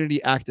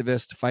community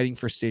activist fighting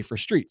for safer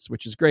streets,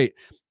 which is great.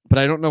 But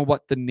I don't know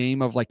what the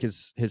name of like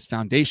his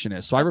foundation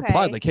is. So I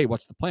replied Okay. like, "Hey,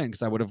 what's the plan?"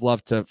 Because I would have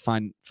loved to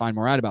find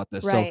more out about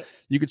this. right. So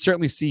you could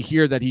certainly see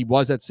here that he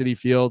was at Citi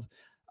Field.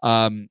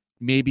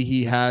 Maybe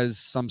he has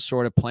some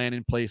sort of plan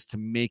in place to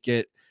make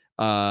it,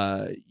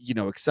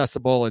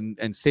 accessible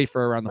and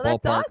safer around the Well,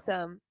 ballpark. that's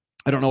awesome.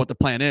 I don't know what the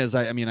plan is.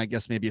 I mean, I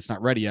guess maybe it's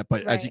not ready yet,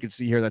 but as you Right. can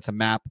see here, that's a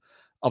map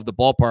of the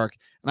ballpark.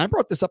 And I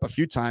brought this up a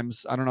few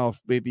times. I don't know if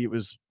maybe it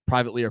was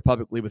privately or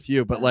publicly with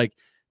you, but like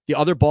the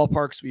other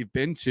ballparks we've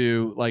been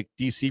to, like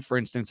DC, for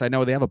instance, I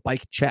know they have a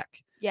bike check.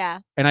 Yeah.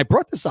 And I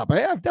brought this up.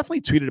 I've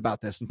definitely tweeted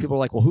about this, and people are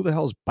like, "Well, who the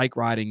hell is bike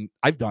riding?"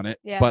 I've done it,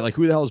 Yeah. but like,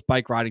 who the hell is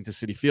bike riding to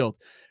Citi Field?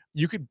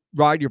 You could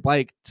ride your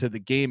bike to the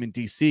game in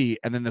DC,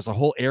 and then there's a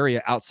whole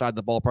area outside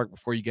the ballpark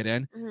before you get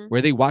in Mhm.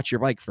 where they watch your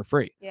bike for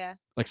free. Yeah.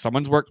 Like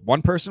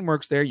one person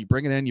works there. You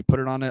bring it in, you put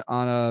it on a.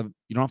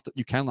 You don't have to.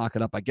 You can lock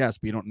it up, I guess,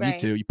 but you don't need Right.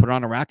 to. You put it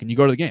on a rack and you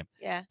go to the game.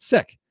 Yeah.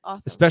 Sick,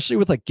 Awesome. especially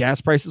with like gas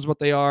prices, what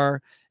they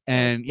are,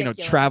 and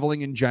Ridiculous.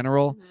 traveling in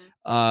general.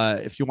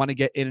 Mhm. If you want to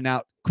get in and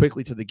out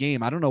quickly to the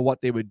game, I don't know what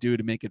they would do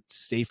to make it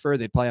safer.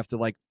 They'd probably have to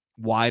like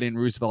widen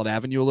Roosevelt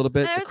Avenue a little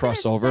bit And I to was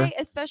cross gonna over. say,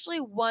 especially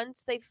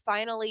once they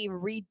finally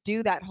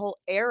redo that whole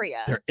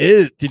area. There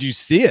is. Did you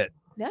see it?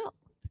 No.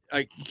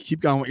 I keep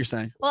going. What you're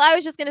saying? Well, I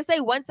was just gonna say,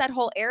 once that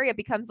whole area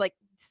becomes like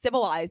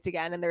civilized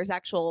again, and there's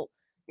actual,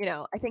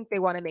 I think they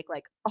want to make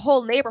like a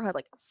whole neighborhood,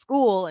 like a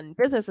school and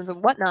businesses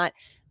and whatnot.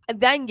 And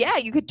then, yeah,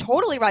 you could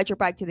totally ride your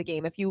bike to the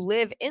game if you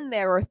live in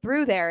there or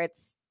through there.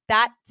 It's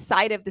that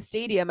side of the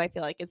stadium. I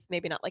feel like it's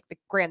maybe not like the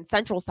Grand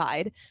Central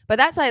side, but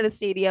that side of the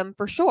stadium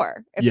for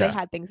sure. If Yeah. they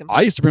had things in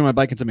I used to bring my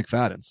bike into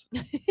McFadden's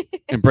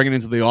and bring it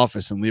into the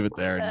office and leave it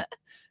there and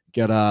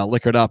get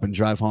liquored up and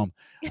drive home.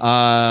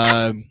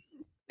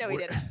 No, we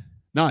didn't.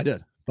 No, I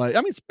did. But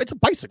I mean, it's a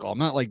bicycle. I'm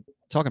not like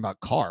talking about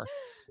car.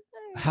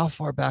 How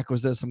far back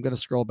was this? I'm going to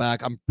scroll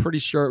back. I'm pretty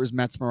sure it was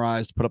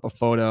mesmerized, put up a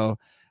photo.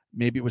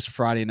 Maybe it was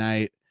Friday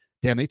night.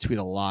 Damn, they tweet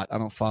a lot. I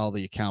don't follow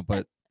the account,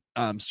 but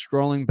I'm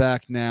scrolling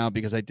back now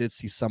because I did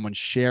see someone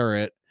share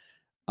it.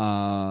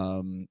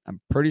 I'm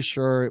pretty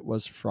sure it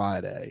was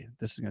Friday.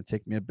 This is going to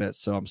take me a bit,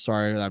 so I'm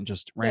sorry. I'm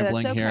just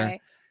rambling here.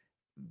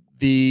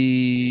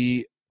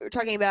 We're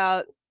talking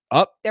about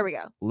there we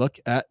go. Look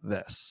at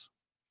this.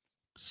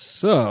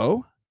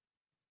 So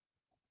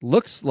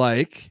looks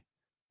like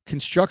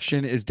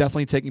construction is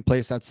definitely taking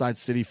place outside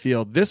Citi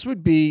Field. This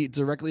would be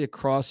directly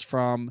across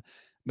from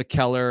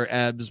McKellar,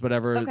 Ebbs,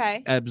 whatever,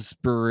 Ebbs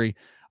Brewery.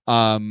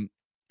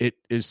 It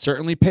is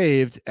certainly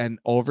paved, and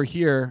over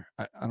here,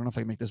 I don't know if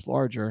I can make this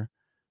larger.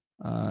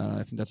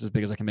 I think that's as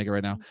big as I can make it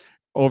right now.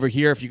 Over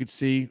here, if you could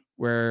see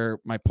where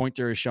my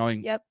pointer is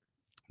showing,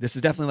 this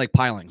is definitely like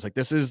pilings. Like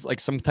this is like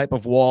some type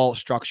of wall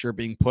structure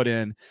being put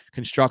in,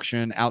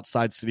 construction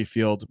outside Citi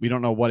Field. We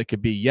don't know what it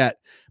could be yet,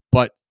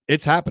 but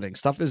it's happening.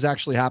 Stuff is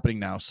actually happening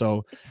now.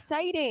 So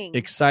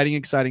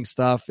exciting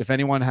stuff. If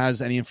anyone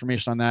has any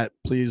information on that,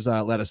 please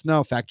let us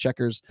know. Fact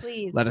checkers,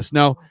 please let us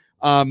know.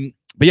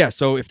 But yeah,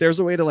 so if there's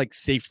a way to like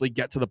safely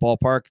get to the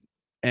ballpark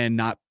and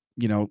not,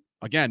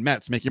 again,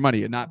 Mets, make your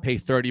money and not pay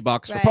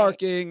 $30 for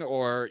parking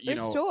or,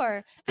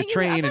 the and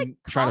train and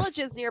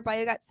colleges nearby.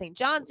 You got St.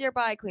 John's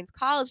nearby, Queens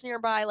College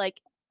nearby. Like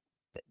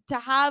to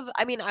have,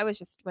 when I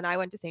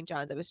went to St.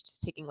 John's, I was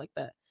just taking like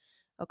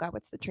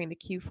what's the train? The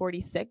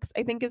Q46,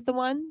 I think is the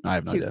one. I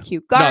have no idea.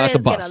 Kew Gardens, that's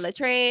a bus. Get on the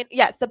train.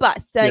 Yes, the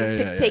bus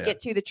to take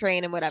it to the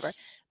train and whatever.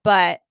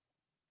 But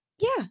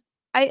yeah,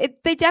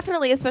 they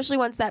definitely, especially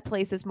once that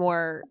place is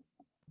more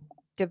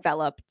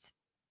developed,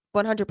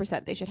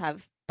 100% they should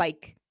have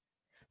bike,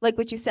 like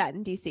what you said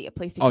in DC, a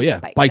place to keep a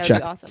bike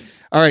check. Awesome.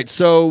 All right,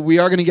 so we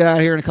are going to get out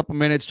of here in a couple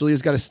minutes.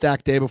 Julia's got a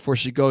stacked day before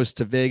she goes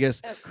to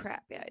Vegas. Oh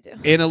crap, yeah, I do.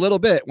 In a little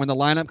bit, when the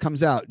lineup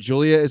comes out,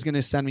 Julia is going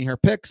to send me her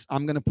picks.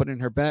 I'm going to put in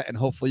her bet, and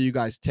hopefully you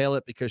guys tail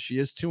it because she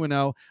is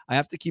 2-0. I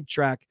have to keep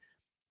track.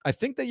 I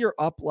think that you're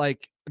up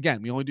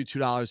again, we only do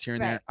 $2 here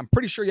and there. I'm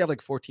pretty sure you have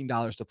like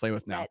 $14 to play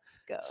with now. Let's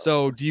go.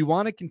 So do you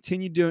want to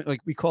continue doing, like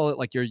we call it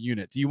like your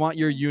unit? Do you want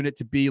your unit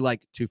to be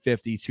like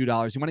 $2.50,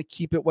 $2? You want to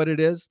keep it what it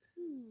is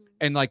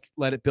and like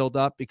let it build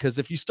up? Because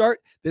if you start,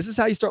 this is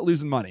how you start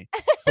losing money.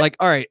 Like,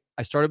 all right,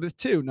 I started with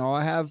 2. No,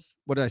 I have,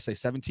 what did I say?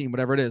 17,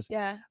 whatever it is.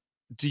 Yeah.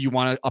 Do you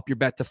want to up your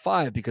bet to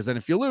 5? Because then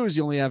if you lose,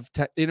 you only have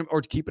 10,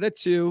 or to keep it at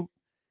 2,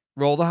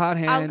 roll the hot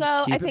hand.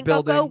 I think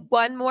I'll go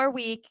one more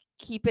week,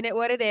 keeping it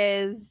what it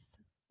is.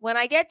 When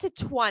I get to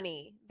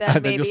 20,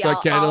 then maybe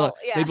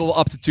maybe we'll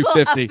up to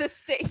 $2.50,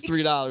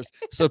 $3.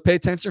 So pay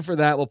attention for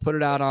that. We'll put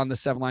it out on the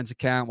 7 Lines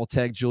account. We'll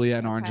tag Julia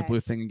and Orange and Blue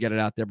Thing and get it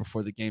out there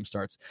before the game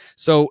starts.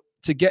 So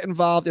to get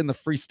involved in the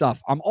free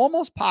stuff, I'm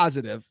almost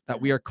positive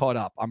that we are caught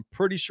up. I'm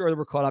pretty sure that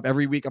we're caught up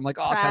every week. I'm like,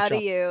 I'll catch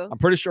up. I'm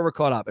pretty sure we're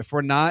caught up. If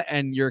we're not,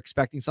 and you're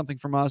expecting something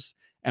from us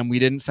and we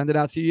didn't send it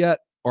out to you yet,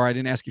 or I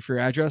didn't ask you for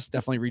your address,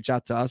 definitely reach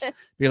out to us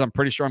because I'm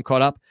pretty sure I'm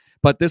caught up.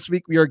 But this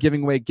week we are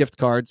giving away gift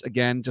cards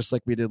again, just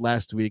like we did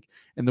last week.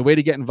 And the way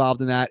to get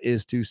involved in that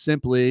is to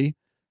simply,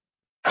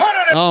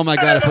 oh my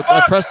God,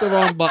 I pressed the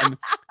wrong button.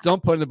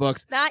 Don't put in the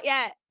books. Not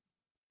yet.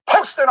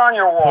 Post it on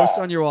your wall. Post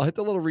on your wall. Hit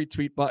the little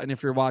retweet button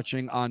if you're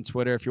watching on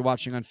Twitter. If you're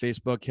watching on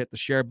Facebook, hit the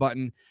share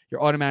button.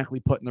 You're automatically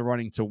put in the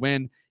running to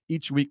win.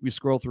 Each week we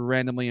scroll through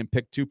randomly and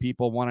pick 2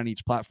 people, 1 on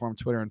each platform,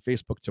 Twitter and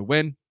Facebook, to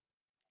win.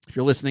 If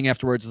you're listening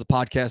afterwards as a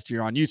podcast,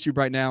 you're on YouTube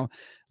right now.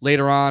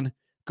 Later on,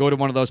 go to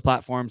one of those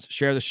platforms,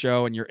 share the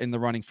show, and you're in the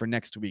running for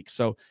next week.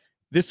 So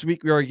this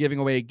week we are giving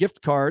away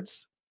gift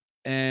cards,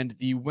 and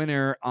the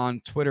winner on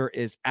Twitter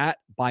is at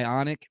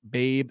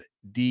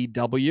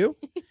BionicBabeDW.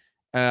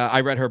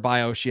 I read her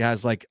bio. She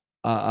has like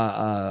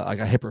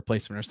a hip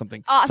replacement or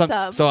something.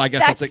 Awesome. So I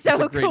guess that's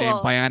a great cool name.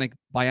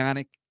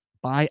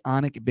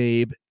 Bionic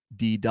Babe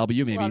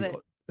DW. Maybe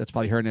that's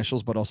probably her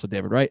initials, but also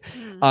David, right?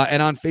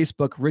 And on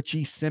Facebook,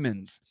 Richie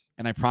Simmons.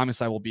 And I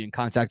promise I will be in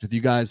contact with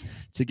you guys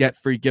to get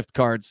free gift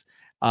cards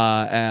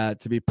to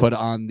be put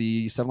on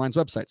the 7 Lines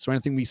website. So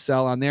anything we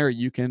sell on there,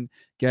 you can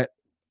get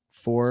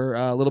for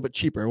a little bit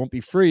cheaper. It won't be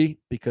free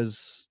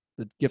because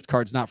the gift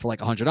card's not for like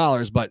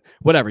 $100, but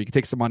whatever. You can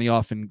take some money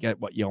off and get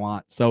what you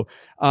want. So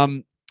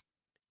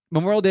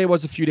Memorial Day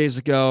was a few days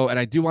ago, and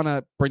I do want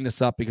to bring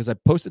this up because I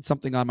posted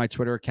something on my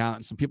Twitter account,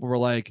 and some people were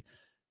like,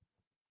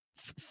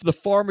 the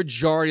far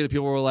majority of the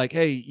people were like,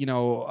 hey,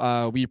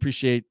 we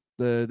appreciate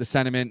the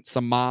sentiment.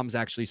 Some moms,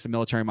 actually, some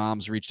military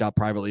moms reached out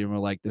privately and were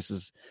like,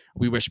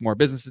 we wish more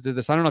businesses did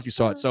this. I don't know if you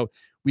saw it. So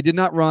we did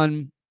not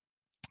run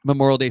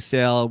Memorial Day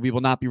sale. We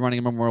will not be running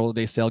a Memorial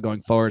Day sale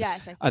going forward.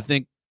 Yes, I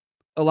think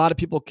a lot of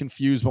people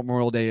confuse what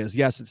Memorial Day is.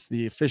 Yes, it's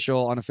the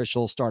official,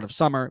 unofficial start of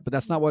summer, but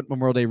that's not what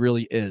Memorial Day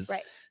really is.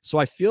 Right. So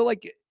I feel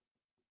like,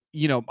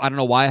 I don't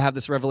know why I have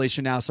this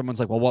revelation now. Someone's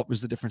like, well, what was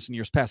the difference in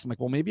years past? I'm like,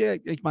 well, maybe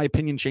my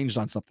opinion changed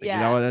on something.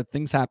 Yeah.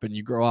 Things happen.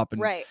 You grow up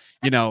and, right.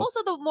 And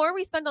also, the more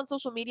we spend on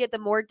social media, the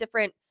more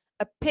different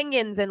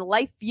opinions and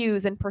life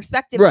views and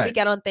perspectives we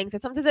get on things.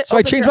 And sometimes it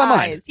I changed my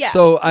mind. Yeah.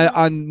 So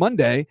on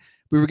Monday,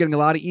 we were getting a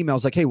lot of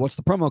emails like, hey, what's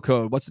the promo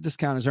code? What's the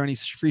discount? Is there any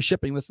free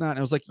shipping? Let's not. And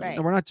I was like,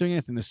 we're not doing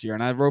anything this year.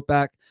 And I wrote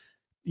back,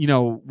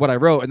 what I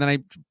wrote, and then I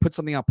put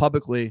something out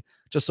publicly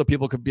just so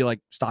people could be like,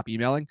 stop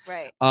emailing.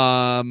 Right.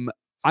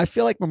 I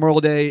feel like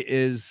Memorial Day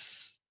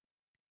is,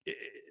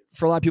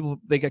 for a lot of people,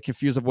 they get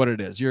confused of what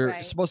it is.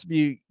 You're supposed to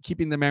be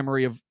keeping the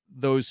memory of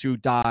those who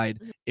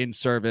died in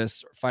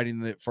service,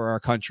 fighting for our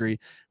country,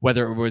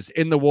 whether it was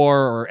in the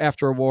war or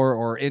after a war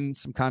or in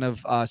some kind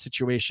of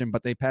situation,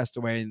 but they passed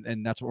away,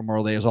 and that's what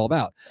Memorial Day is all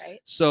about. Right.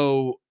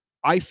 So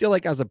I feel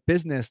like as a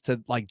business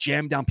to like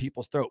jam down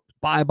people's throat,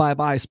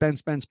 buy,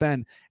 spend,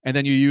 and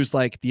then you use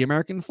like the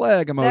American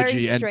flag emoji.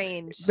 Very and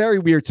strange. Very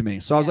weird to me.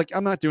 So I was like,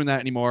 I'm not doing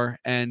that anymore,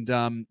 and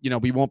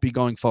we won't be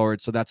going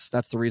forward. So that's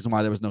the reason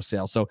why there was no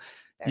sale. So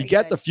you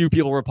get the few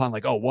people replying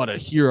like, oh, what a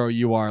hero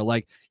you are.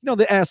 Like,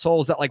 the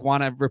assholes that like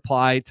want to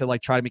reply to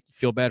like try to make you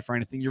feel bad for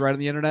anything you write on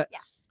the internet. Yeah.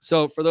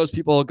 So for those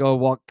people,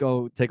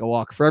 go take a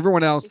walk. For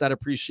everyone else that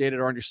appreciated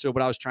or understood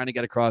what I was trying to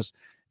get across,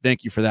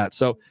 thank you for that.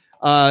 So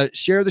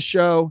share the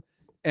show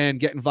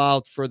and get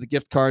involved for the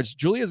gift cards.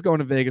 Julia's going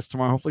to Vegas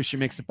tomorrow. Hopefully she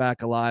makes it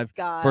back alive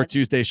for a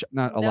Tuesday.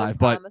 Not alive,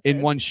 but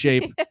in one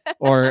shape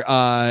or,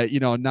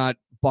 not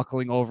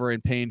buckling over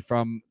in pain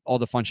from all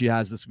the fun she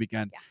has this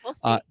weekend. Yeah, we'll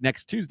see.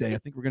 Next Tuesday, I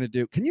think we're going to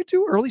do. Can you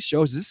do early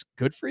shows? Is this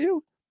good for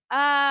you?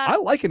 I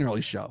like an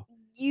early show.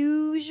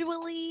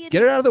 Usually,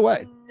 get it out of the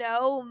way.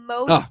 No,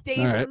 most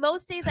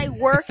days I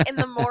work in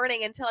the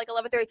morning until like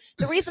 11:30.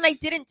 The reason I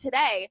didn't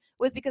today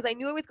was because I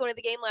knew I was going to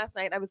the game last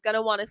night and I was going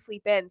to want to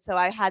sleep in. So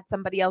I had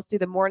somebody else do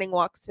the morning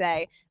walks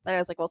today. Then I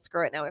was like, well,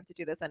 screw it. Now we have to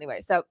do this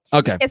anyway. So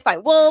okay, it's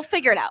fine. We'll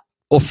figure it out.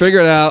 We'll figure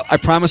it out. I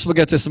promise we'll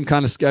get to some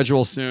kind of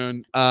schedule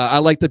soon. I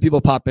like that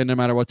people pop in no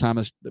matter what time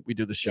that we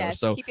do the show. Yeah,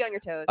 so keep you on your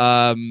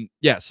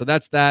toes. So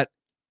that's that.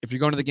 If you're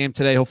going to the game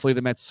today, hopefully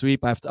the Mets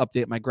sweep. I have to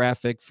update my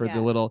graphic for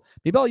the little.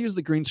 Maybe I'll use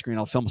the green screen.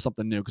 I'll film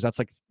something new because that's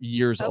like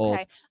years old.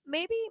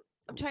 Maybe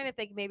I'm trying to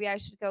think. Maybe I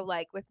should go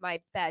like with my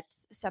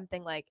bets.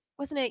 Something like,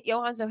 wasn't it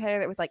Johan no-hitter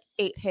that was like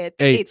 8 hits,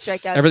 8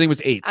 strikeouts? Everything was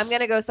 8s. I'm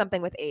gonna go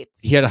something with 8s.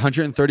 He had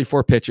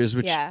 134 pitches,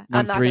 which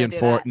went 3 and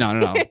 4.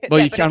 No.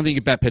 Well, I don't think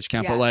you bet pitch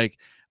count, but like.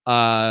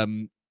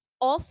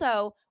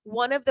 Also,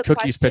 one of the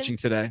Cookie's pitching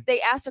today. They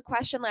asked a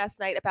question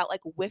last night about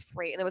like whiff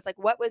rate, and it was like,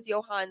 what was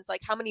Johan's,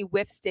 like, how many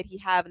whiffs did he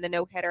have in the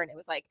no-hitter? And it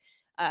was like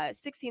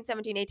 16,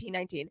 17, 18,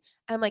 19. And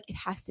I'm like, it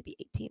has to be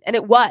 18. And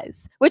it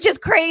was, which is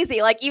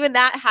crazy. Like, even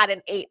that had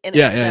an 8 in it.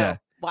 Yeah.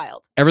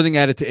 Wild. Everything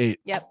added to 8.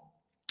 Yep.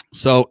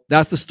 So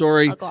that's the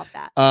story. I'll go off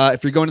that.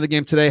 If you're going to the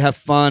game today, have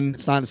fun.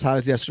 It's not as hot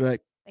as yesterday.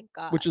 Thank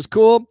God. Which is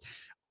cool.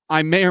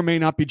 I may or may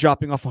not be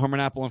dropping off a Harmon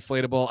Apple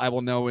inflatable. I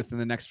will know within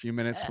the next few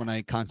minutes when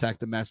I contact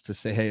the Mets to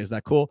say, hey, is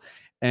that cool?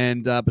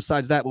 And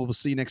besides that, we'll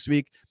see you next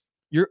week.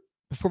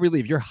 Before we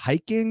leave, you're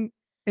hiking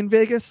in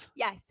Vegas?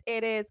 Yes,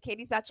 it is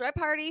Katie's bachelorette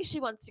party. She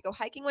wants to go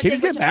hiking one day.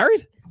 Katie's getting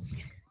married?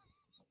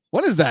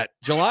 When is that?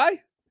 July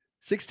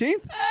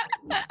 16th?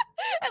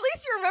 At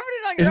least you remembered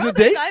it on your own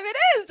date? time. It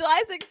is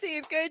July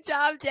 16th. Good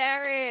job,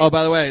 Darren. Oh,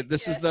 by the way,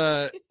 this is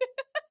the...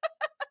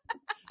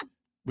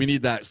 We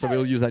need that, so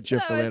we'll use that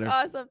GIF for later.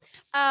 Awesome.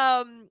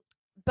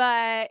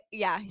 But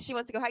yeah, she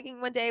wants to go hiking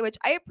one day, which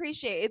I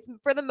appreciate. It's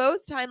for the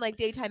most time like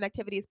daytime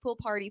activities, pool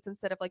parties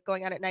instead of like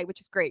going out at night,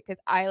 which is great because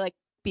I like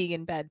being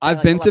in bed.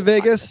 I've been to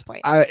Vegas.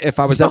 If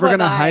I was ever going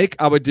to hike,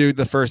 I would do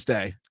the first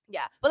day.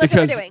 Yeah, well, that's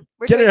what we're doing.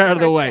 Get it out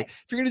of the way.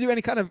 If you're going to do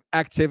any kind of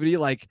activity,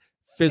 like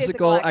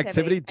physical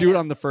activity, do it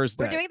on the first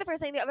day. We're doing the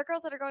first thing. The other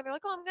girls that are going, they're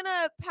like, oh, I'm going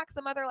to pack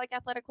some other like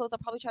athletic clothes. I'll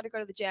probably try to go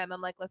to the gym.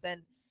 I'm like,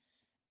 listen,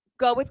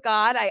 go with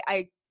God.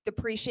 I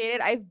appreciate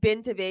it. I've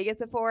been to Vegas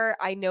before.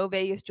 I know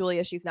Vegas,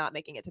 Julia, she's not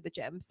making it to the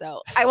gym.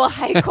 So I will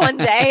hike one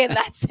day and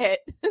that's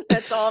it.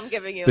 That's all I'm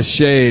giving you. The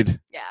shade.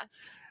 Yeah.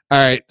 All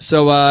right.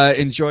 So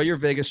enjoy your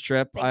Vegas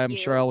trip. I'm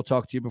sure I will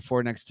talk to you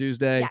before next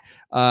Tuesday.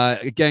 Yes.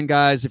 Again,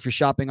 guys, if you're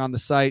shopping on the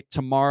site,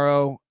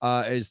 tomorrow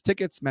is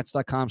tickets,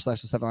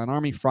 Mets.com/the7line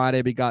Army.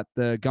 Friday, we got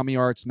the Gummy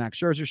Arts Max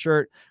Scherzer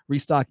shirt,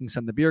 restocking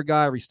some of the Beer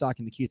Guy,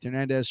 restocking the Keith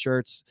Hernandez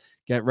shirts.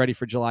 Get ready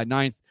for July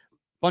 9th.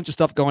 Bunch of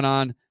stuff going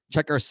on.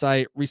 Check our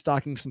site,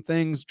 restocking some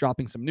things,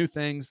 dropping some new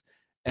things.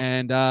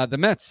 And the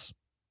Mets,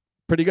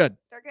 pretty good.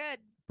 They're good.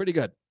 Pretty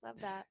good.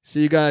 Love that.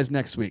 See you guys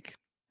next week.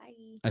 Bye.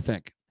 I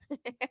think. Put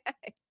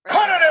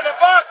it in the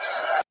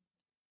box.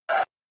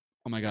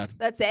 Oh my God.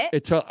 That's it?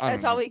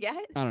 That's all we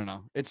get? I don't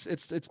know. It's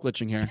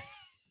glitching here.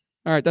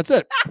 All right, that's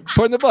it.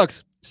 Put in the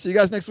books. See you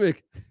guys next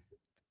week.